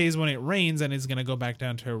 Wednesday is when it rains and it's going to go back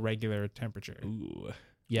down to a regular temperature. Ooh.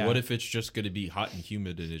 Yeah. What if it's just going to be hot and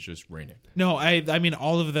humid and it's just raining? No, I mean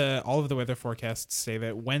all of the weather forecasts say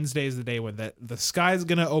that Wednesday is the day when the sky's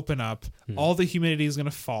going to open up, all the humidity is going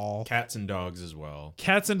to fall. Cats and dogs as well.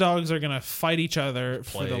 Cats and dogs are going to fight each other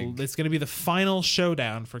for Plague. it's going to be the final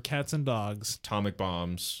showdown for cats and dogs. Atomic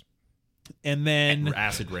bombs. And then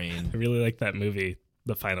Acid rain. I really like that movie,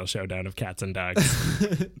 The Final Showdown of Cats and Dogs.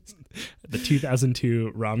 The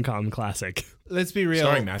 2002 rom-com classic. let's be real,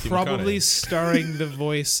 Starring Matthew probably McConaughey. starring the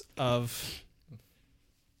voice of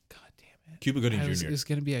God damn it. Cuba Gooding It Jr. was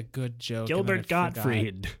going to be a good joke. Gilbert and I forgot.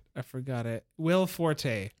 Gottfried. I forgot it. Will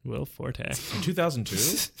Forte. Will Forte. In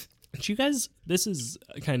 2002? Do you guys, this is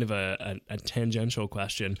kind of a tangential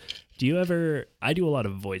question. I do a lot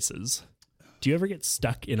of voices. Do you ever get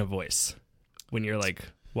stuck in a voice when you're like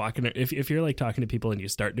walking, if you're like talking to people and you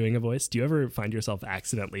start doing a voice, do you ever find yourself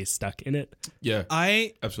accidentally stuck in it? Yeah,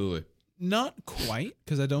 I absolutely. not quite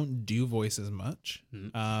because I don't do voices much.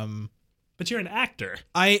 But you're an actor.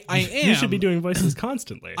 I am. You should be doing voices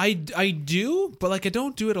constantly. I do, but like I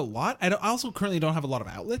don't do it a lot. I also currently don't have a lot of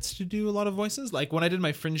outlets to do a lot of voices. Like when I did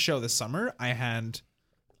my Fringe show this summer, I had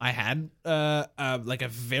like a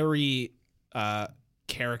very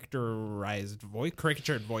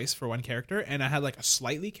caricatured voice for one character, and I had like a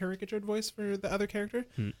slightly caricatured voice for the other character.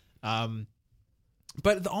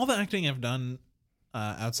 But all the acting I've done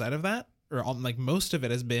outside of that, or like most of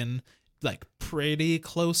it, has been like pretty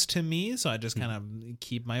close to me, so I just kind of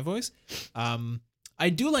keep my voice. I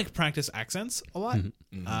do like practice accents a lot,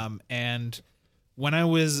 and when I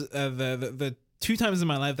was the 2 times in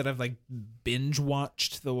my life that I've like binge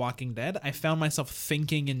watched The Walking Dead, I found myself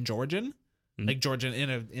thinking in Georgian, like Georgian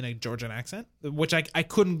in a Georgian accent, which I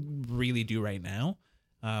couldn't really do right now.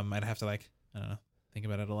 I'd have to like, I don't know, think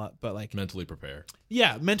about it a lot, but like Mentally prepare.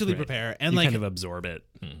 yeah, mentally Right. prepare and you like kind of absorb it.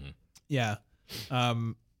 yeah.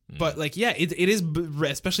 But like, yeah, it is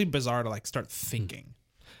especially bizarre to like start thinking.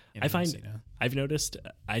 in I this, find you know? I've noticed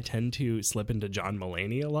I tend to slip into John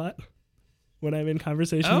Mulaney a lot when I'm in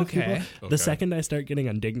conversation with people. Okay. The second I start getting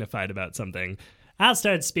undignified about something, I'll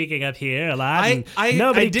start speaking up here a lot. I and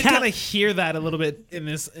nobody did ca- kind of hear that a little bit in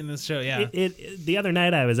this show. Yeah. The other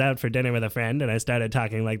night I was out for dinner with a friend and I started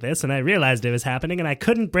talking like this and I realized it was happening and I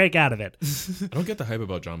couldn't break out of it. I don't get the hype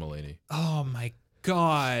about John Mulaney. Oh my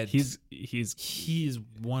god. He's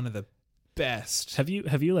one of the best. have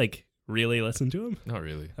you like really listened to him? Not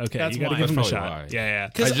really. Okay, That's you got to why. give him a That's shot. probably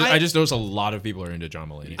why. Yeah. I just noticed a lot of people are into John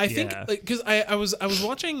Mulaney. I think Yeah. because I was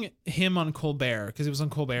watching him on Colbert because he was on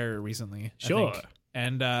Colbert recently. I Sure. think.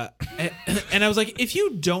 And and I was like, if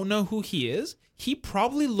you don't know who he is, he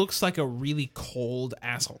probably looks like a really cold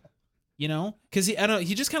asshole. You know, because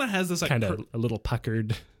he just kind of has this like Kind of a little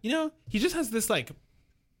puckered. you know, he just has this like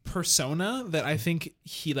persona that I think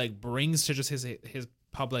he like brings to just his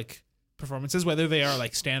public performances, whether they are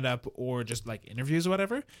like stand up or just like interviews or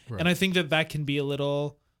whatever. And I think that can be a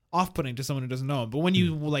little off-putting to someone who doesn't know him. But when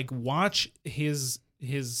you like watch his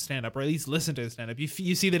stand up, or at least listen to his stand up, you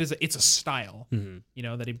see that it's a style, you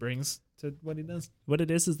know, that he brings to what he does. What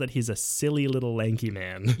it is that he's a silly little lanky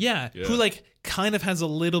man. Yeah, Yeah. who like kind of has a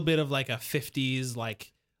little bit of like a 50s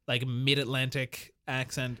like mid-Atlantic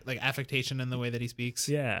accent, like affectation in the way that he speaks.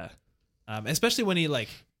 Yeah. Especially when he like,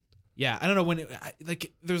 yeah, I don't know, when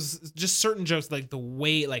like there's just certain jokes, like the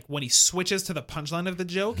way like when he switches to the punchline of the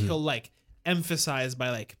joke, he'll like emphasize by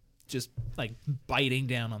like just like biting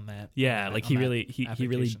down on that. Yeah, on like that he really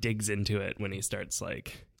affectation. digs into it when he starts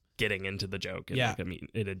like getting into the joke in Yeah. like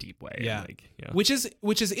in a deep way. Yeah. And, like, you know. Which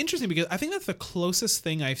is interesting because I think that's the closest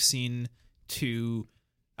thing I've seen to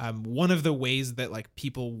one of the ways that like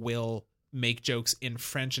people will make jokes in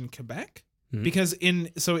French in Quebec. Mhm. Because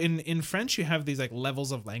in French you have these like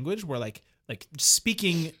levels of language where like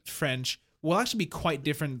speaking French will actually be quite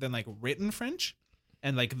different than like written French,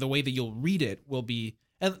 and like the way that you'll read it will be,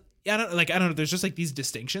 and I don't know, there's just like these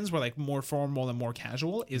distinctions where like more formal and more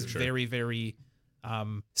casual is very, very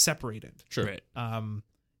separated. Sure. Right.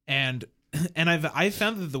 And I've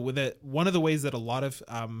found that one of the ways that a lot of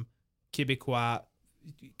Quebecois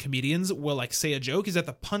comedians will like say a joke is that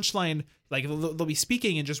the punchline, like they'll be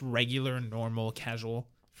speaking in just regular, normal, casual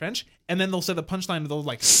French, and then they'll say the punchline, they'll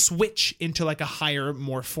like switch into like a higher,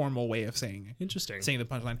 more formal way of saying Interesting. the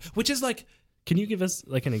punchline, which is like, Can you give us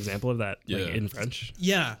like an example of that like, Yeah. in French?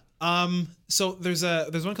 yeah. So there's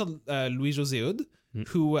one called Louis José Hood,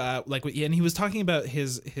 who and he was talking about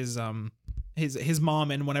his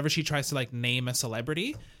mom, and whenever she tries to like name a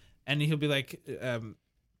celebrity, and he'll be like,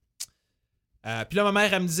 puis là ma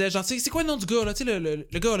mère elle me disait genre c'est quoi le nom du gars là, tu sais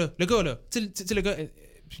le gars là, tu sais le gars.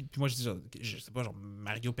 Puis moi je dis genre, je sais pas, genre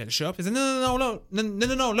Mario Pelcha. Puis elle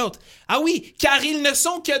dit non l'autre. Ah oui, car ils ne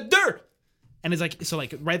sont que deux. And it's like, so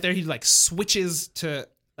like right there he like switches to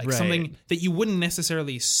like Right. something that you wouldn't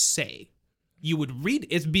necessarily say. You would read,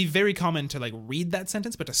 it'd be very common to like read that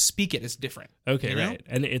sentence, but to speak it is different. Okay, You know? right.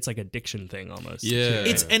 And it's like a diction thing almost. Yeah.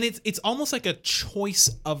 It's almost like a choice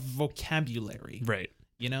of vocabulary, Right.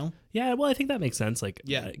 you know? Yeah, well, I think that makes sense. Like,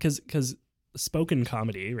 Yeah. because spoken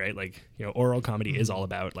comedy, right? Like, oral comedy Mm-hmm. is all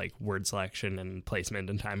about like word selection and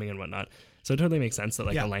placement and timing and whatnot. So it totally makes sense that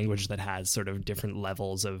like Yeah. a language that has sort of different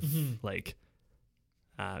levels of like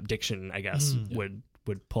diction, I guess, would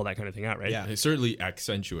pull that kind of thing out, right? Yeah. It certainly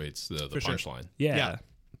accentuates the For sure. punchline. Yeah. Yeah.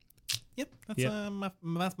 Yep, that's Yep.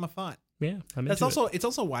 that's my thought. Yeah. I'm That's into also it's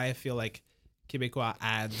also why I feel like Quebecois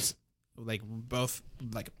ads, like both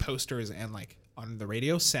like posters and like on the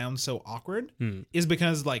radio, sound so awkward, is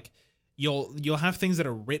because like you'll have things that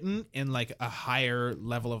are written in like a higher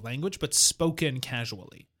level of language but spoken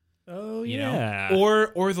casually. Oh You yeah.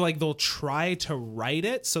 know? Or like they'll try to write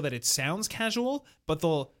it so that it sounds casual, but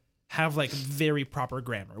they'll have like very proper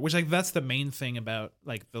grammar, which like that's the main thing about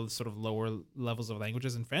like the sort of lower levels of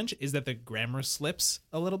languages in French is that the grammar slips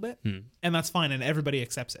a little bit, and that's fine, and everybody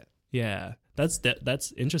accepts it. Yeah, that's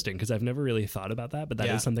interesting because I've never really thought about that, but that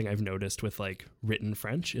is Yeah. something I've noticed with like written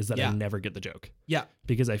French is that I Yeah. never get the joke Yeah,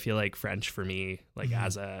 because I feel like French for me, like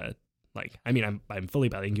as a like, I mean, I'm fully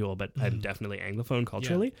bilingual, but I'm definitely Anglophone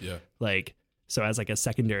culturally. Yeah. Like, so as like a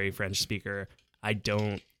secondary French speaker, I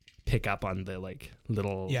don't pick up on the like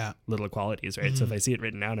little qualities, right? So if I see it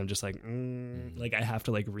written out, I'm just like I have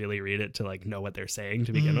to like really read it to like know what they're saying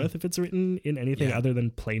to begin with if it's written in anything Yeah. other than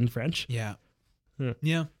plain French. yeah, Huh.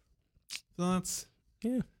 yeah. So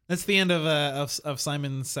that's the end of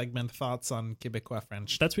Simon's segment thoughts on Quebecois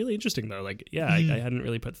French. That's really interesting though. Like, yeah, I hadn't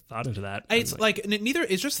really put thought into that. It's And, like neither.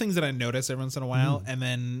 It's just things that I notice every once in a while, and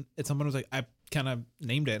then someone was like, I kind of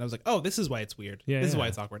named it, and I was like, oh, this is why it's weird. Yeah, this is yeah. why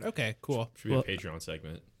it's awkward. Okay, cool. Should be Well- a Patreon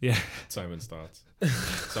segment. yeah. Simon's thoughts.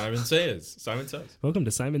 Simon says. Simon says. Welcome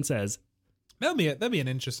to Simon Says. That'd be an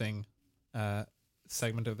interesting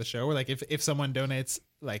segment of the show where like if someone donates,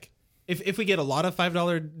 like if we get a lot of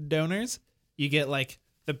 $5 donors, you get like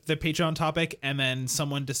the Patreon topic, and then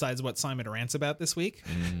someone decides what Simon rants about this week.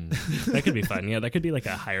 That could be fun. Yeah, that could be like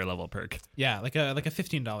a higher level perk. Yeah, like a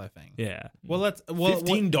 $15 thing. Yeah. Well,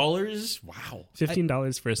 $15? Wow.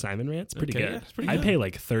 $15 for a Simon rant's pretty Okay, good. yeah, it's pretty I good. pay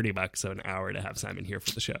like $30 an hour to have Simon here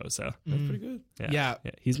for the show. So That's pretty good. yeah.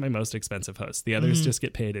 He's my most expensive host. The others just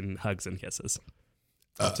get paid in hugs and kisses.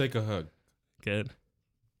 I'll take a hug. Good.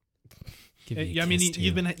 Give me a Yeah, I mean, kiss, too.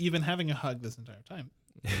 you've been having a hug this entire time.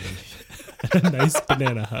 a nice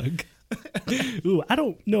banana hug. Ooh, I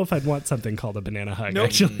don't know if I'd want something called a banana hug.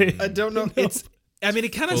 Actually, I don't know. It's. I mean, it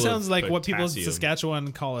kind of Full of sounds like what people in potassium.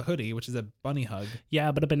 Saskatchewan call a hoodie, which is a bunny hug.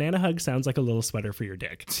 yeah, but a banana hug sounds like a little sweater for your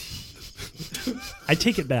dick. I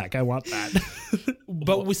take it back. I want that.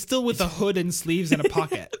 But we're still with a hood and sleeves and a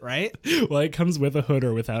pocket, right? Well, it comes with a hood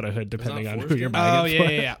or without a hood, depending on who foreskin? you're buying Oh, it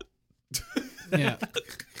yeah, for. yeah, yeah.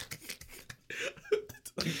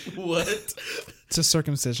 What? It's a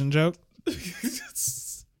circumcision joke.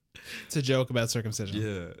 It's a joke about circumcision.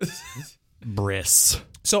 Yeah. Briss.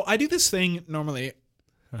 So I do this thing normally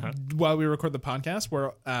Uh-huh. while we record the podcast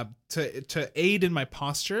where to aid in my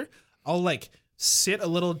posture, I'll like sit a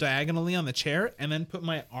little diagonally on the chair and then put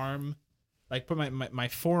my arm, like put my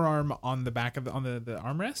forearm on the back of the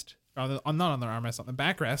armrest. Not on the armrest, on the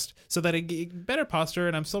backrest, so that I get better posture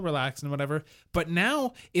and I'm still relaxed and whatever. But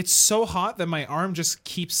now it's so hot that my arm just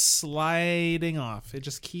keeps sliding off. It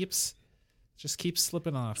just keeps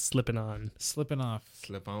slipping off, Slipping on. slipping off,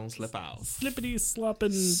 Slip on, slip out. Slippity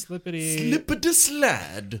slopping. slippity. Slippity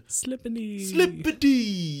slide. Slippity.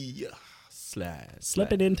 Slippity. Slide.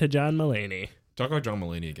 Slipping into John Mulaney. Talk about John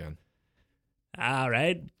Mulaney again. All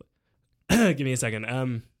right. Give me a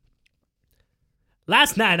second.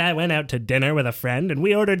 Last night I went out to dinner with a friend and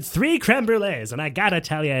we ordered 3 creme brulees, and I gotta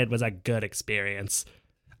tell you, it was a good experience.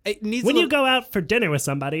 It needs When you go out for dinner with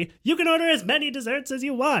somebody, you can order as many desserts as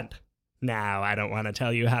you want. Now, I don't want to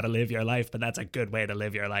tell you how to live your life, but that's a good way to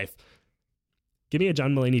live your life. Give me a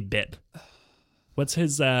John Mulaney bit. What's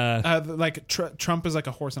his, Trump is like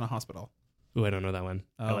a horse in a hospital. Ooh, I don't know that one.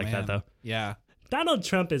 I like that, though. Yeah. Donald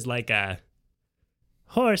Trump is like a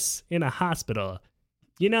horse in a hospital.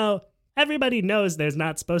 You know, everybody knows there's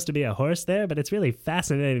not supposed to be a horse there, but it's really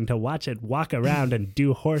fascinating to watch it walk around and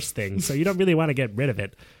do horse things, so you don't really want to get rid of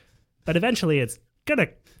it. But eventually it's going to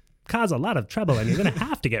cause a lot of trouble, and you're going to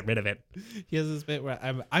have to get rid of it. He has this bit where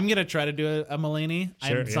I'm going to try to do a Mulaney.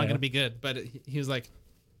 Sure, It's not going to be good, but he was like...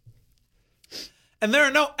 And there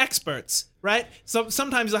are no experts, right? So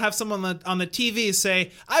sometimes you'll have someone on the TV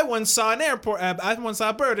say, I once saw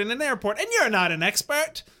a bird in an airport, and you're not an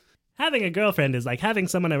expert. Having a girlfriend is like having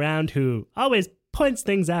someone around who always points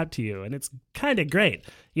things out to you, and it's kind of great.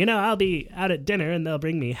 You know, I'll be out at dinner, and they'll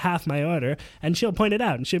bring me half my order, and she'll point it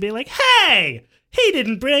out, and she'll be like, hey, he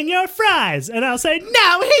didn't bring your fries. And I'll say,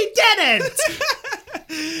 no, he didn't.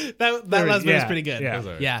 that last bit was pretty good.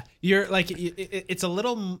 Yeah. Yeah. You're like, it's a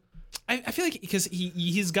little... I feel like because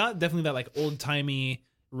he's got definitely that like old timey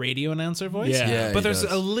radio announcer voice. Yeah, but he there's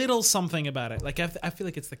does. a little something about it. Like I feel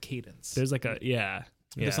like it's the cadence. There's like a, yeah.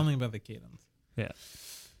 There's something about the cadence. Yeah.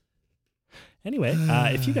 Anyway,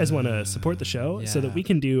 if you guys want to support the show so that Yeah. we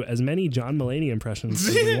can do as many John Mulaney impressions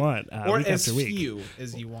as we want, Or week as after week. few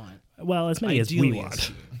as you want. Well, as many as we Ideally, want. as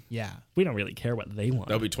few. Yeah. We don't really care what they want.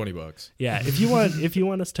 That'll be $20. Yeah, if you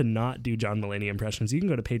want us to not do John Mulaney impressions, you can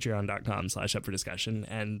go to patreon.com/upfordiscussion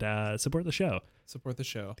and support the show. Support the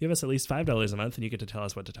show. Give us at least $5 a month, and you get to tell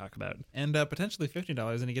us what to talk about. And potentially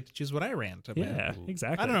 $50, and you get to choose what I rant about. Yeah,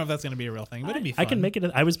 exactly. I don't know if that's going to be a real thing, but it'd be fun. I can make it.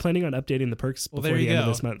 I was planning on updating the perks Well, before there you the end of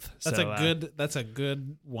go. this month. That's so, That's a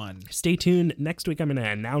good one. Stay tuned. Next week, I'm going to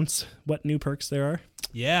announce what new perks there are.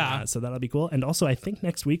 Yeah. So that'll be cool. And also, I think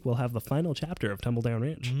next week we'll have the final chapter of Tumbledown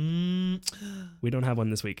Ranch. We don't have one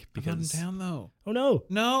this week I'm not in because. town though. Oh no!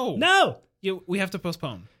 No. No! We have to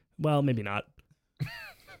postpone. Well, maybe not.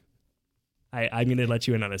 I'm going to let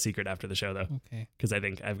you in on a secret after the show, though, Okay. because I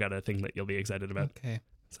think I've got a thing that you'll be excited about. Okay.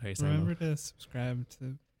 Sorry, Sam. Remember to subscribe to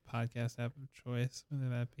the podcast app of choice, whether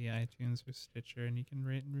that be iTunes or Stitcher, and you can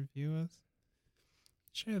rate and review us.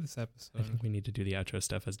 Share this I episode. think we need to do the outro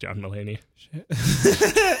stuff as John Mulaney.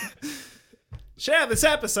 Share this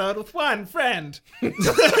episode with one friend.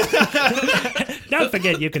 Don't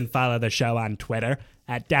forget you can follow the show on Twitter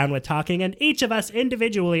at Down With Talking, and each of us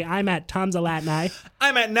individually, I'm at Tom Zalatni.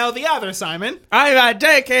 I'm at Now the Other Simon. I'm at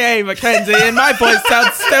JKA Mackenzie, and my voice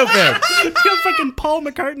sounds stupid. You're fucking Paul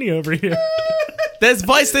McCartney over here. This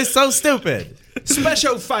voice is so stupid.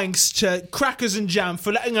 Special thanks to Crackers and Jam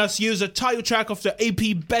for letting us use a title track of the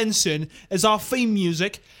A.P. Benson as our theme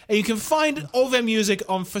music. And you can find all their music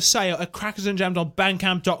on for sale at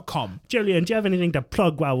crackersandjam.bandcamp.com. Julian, do you have anything to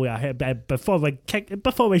plug while we are here, babe, before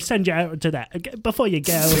we send you out to that, before you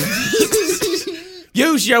go?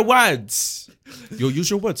 Use your words. Yo, use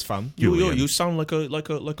your words, fam. Julian. You sound like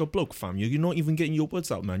a bloke, fam. You're not even getting your words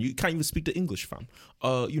out, man. You can't even speak the English, fam.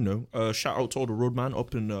 Shout out to all the roadman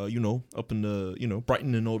up in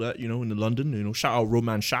Brighton and all that, in London. Shout out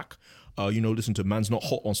Roadman Shack. Listen to Man's Not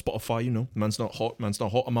Hot on Spotify. Man's Not Hot.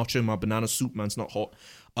 I'm out here in my banana suit. Man's Not Hot.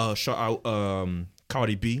 Shout out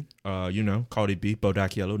Cardi B. Cardi B,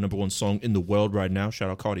 Bodak Yellow, #1 song in the world right now. Shout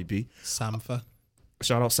out Cardi B. Sampha.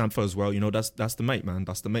 Shout out Sampha as well. That's the mate, man.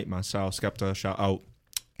 That's the mate, man. Shout out Skepta. Shout out,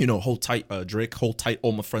 hold tight, Drake. Hold tight,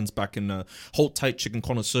 all my friends back in. Hold tight, Chicken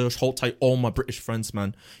Connoisseur. Hold tight, all my British friends,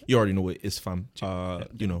 man. You already know what it is, fam. Yeah,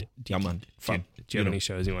 man. Fam. Do you have any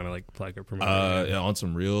shows you want to plug or promote? On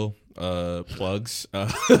some real plugs.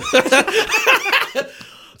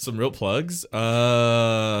 Some real plugs.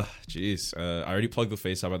 Jeez. I already plugged the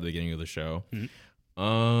face up at the beginning of the show.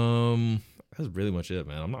 Mm-hmm. That's really much it,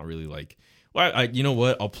 man. I'm not really well, you know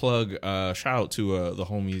what? I'll plug. Shout out to the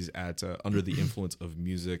homies at Under the Influence of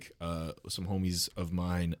Music. Some homies of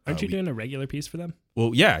mine. Aren't you doing a regular piece for them?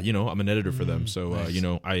 Well, yeah. I'm an editor for them, so nice.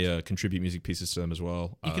 I contribute music pieces to them as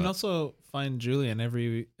well. You can also find Julian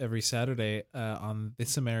every Saturday on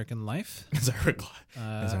This American Life. As Ira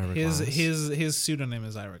Glass. His pseudonym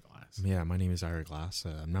is Ira Glass. Yeah, my name is Ira Glass.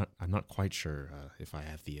 I'm not quite sure if I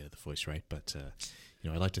have the voice right, but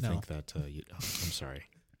I like to think that. I'm sorry.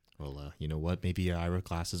 Well, you know what? Maybe Ira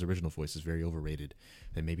Glass's original voice is very overrated,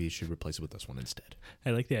 and maybe you should replace it with this one instead.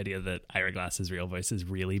 I like the idea that Ira Glass's real voice is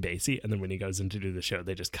really bassy, and then when he goes in to do the show,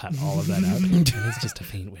 they just cut all of that out, and it's just a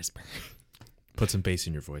faint whisper. Put some bass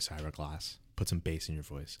in your voice, Ira Glass. Put some bass in your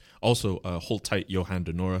voice. Also, hold tight, Johan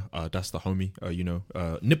Denora. That's the homie.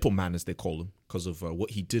 Nipple Man, as they call him, because of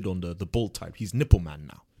what he did on the bull type. He's Nipple Man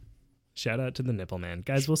now. Shout out to the Nipple Man.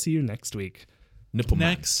 Guys, we'll see you next week. Nipple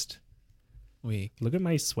Man. Next week. Look at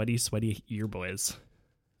my sweaty ear boys.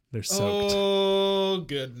 They're soaked. Oh,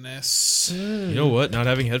 goodness. You know what? Not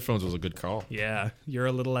having headphones was a good call. Yeah, you're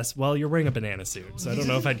a little less... Well, you're wearing a banana suit, so I don't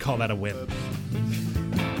know if I'd call that a win.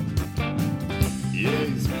 Yeah,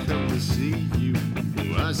 he's come to see you.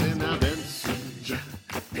 I say now, Benson Jack,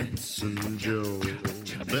 Benson Joe,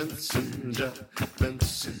 Benson Jack,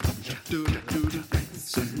 Benson Jack, do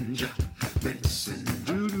Benson Jack.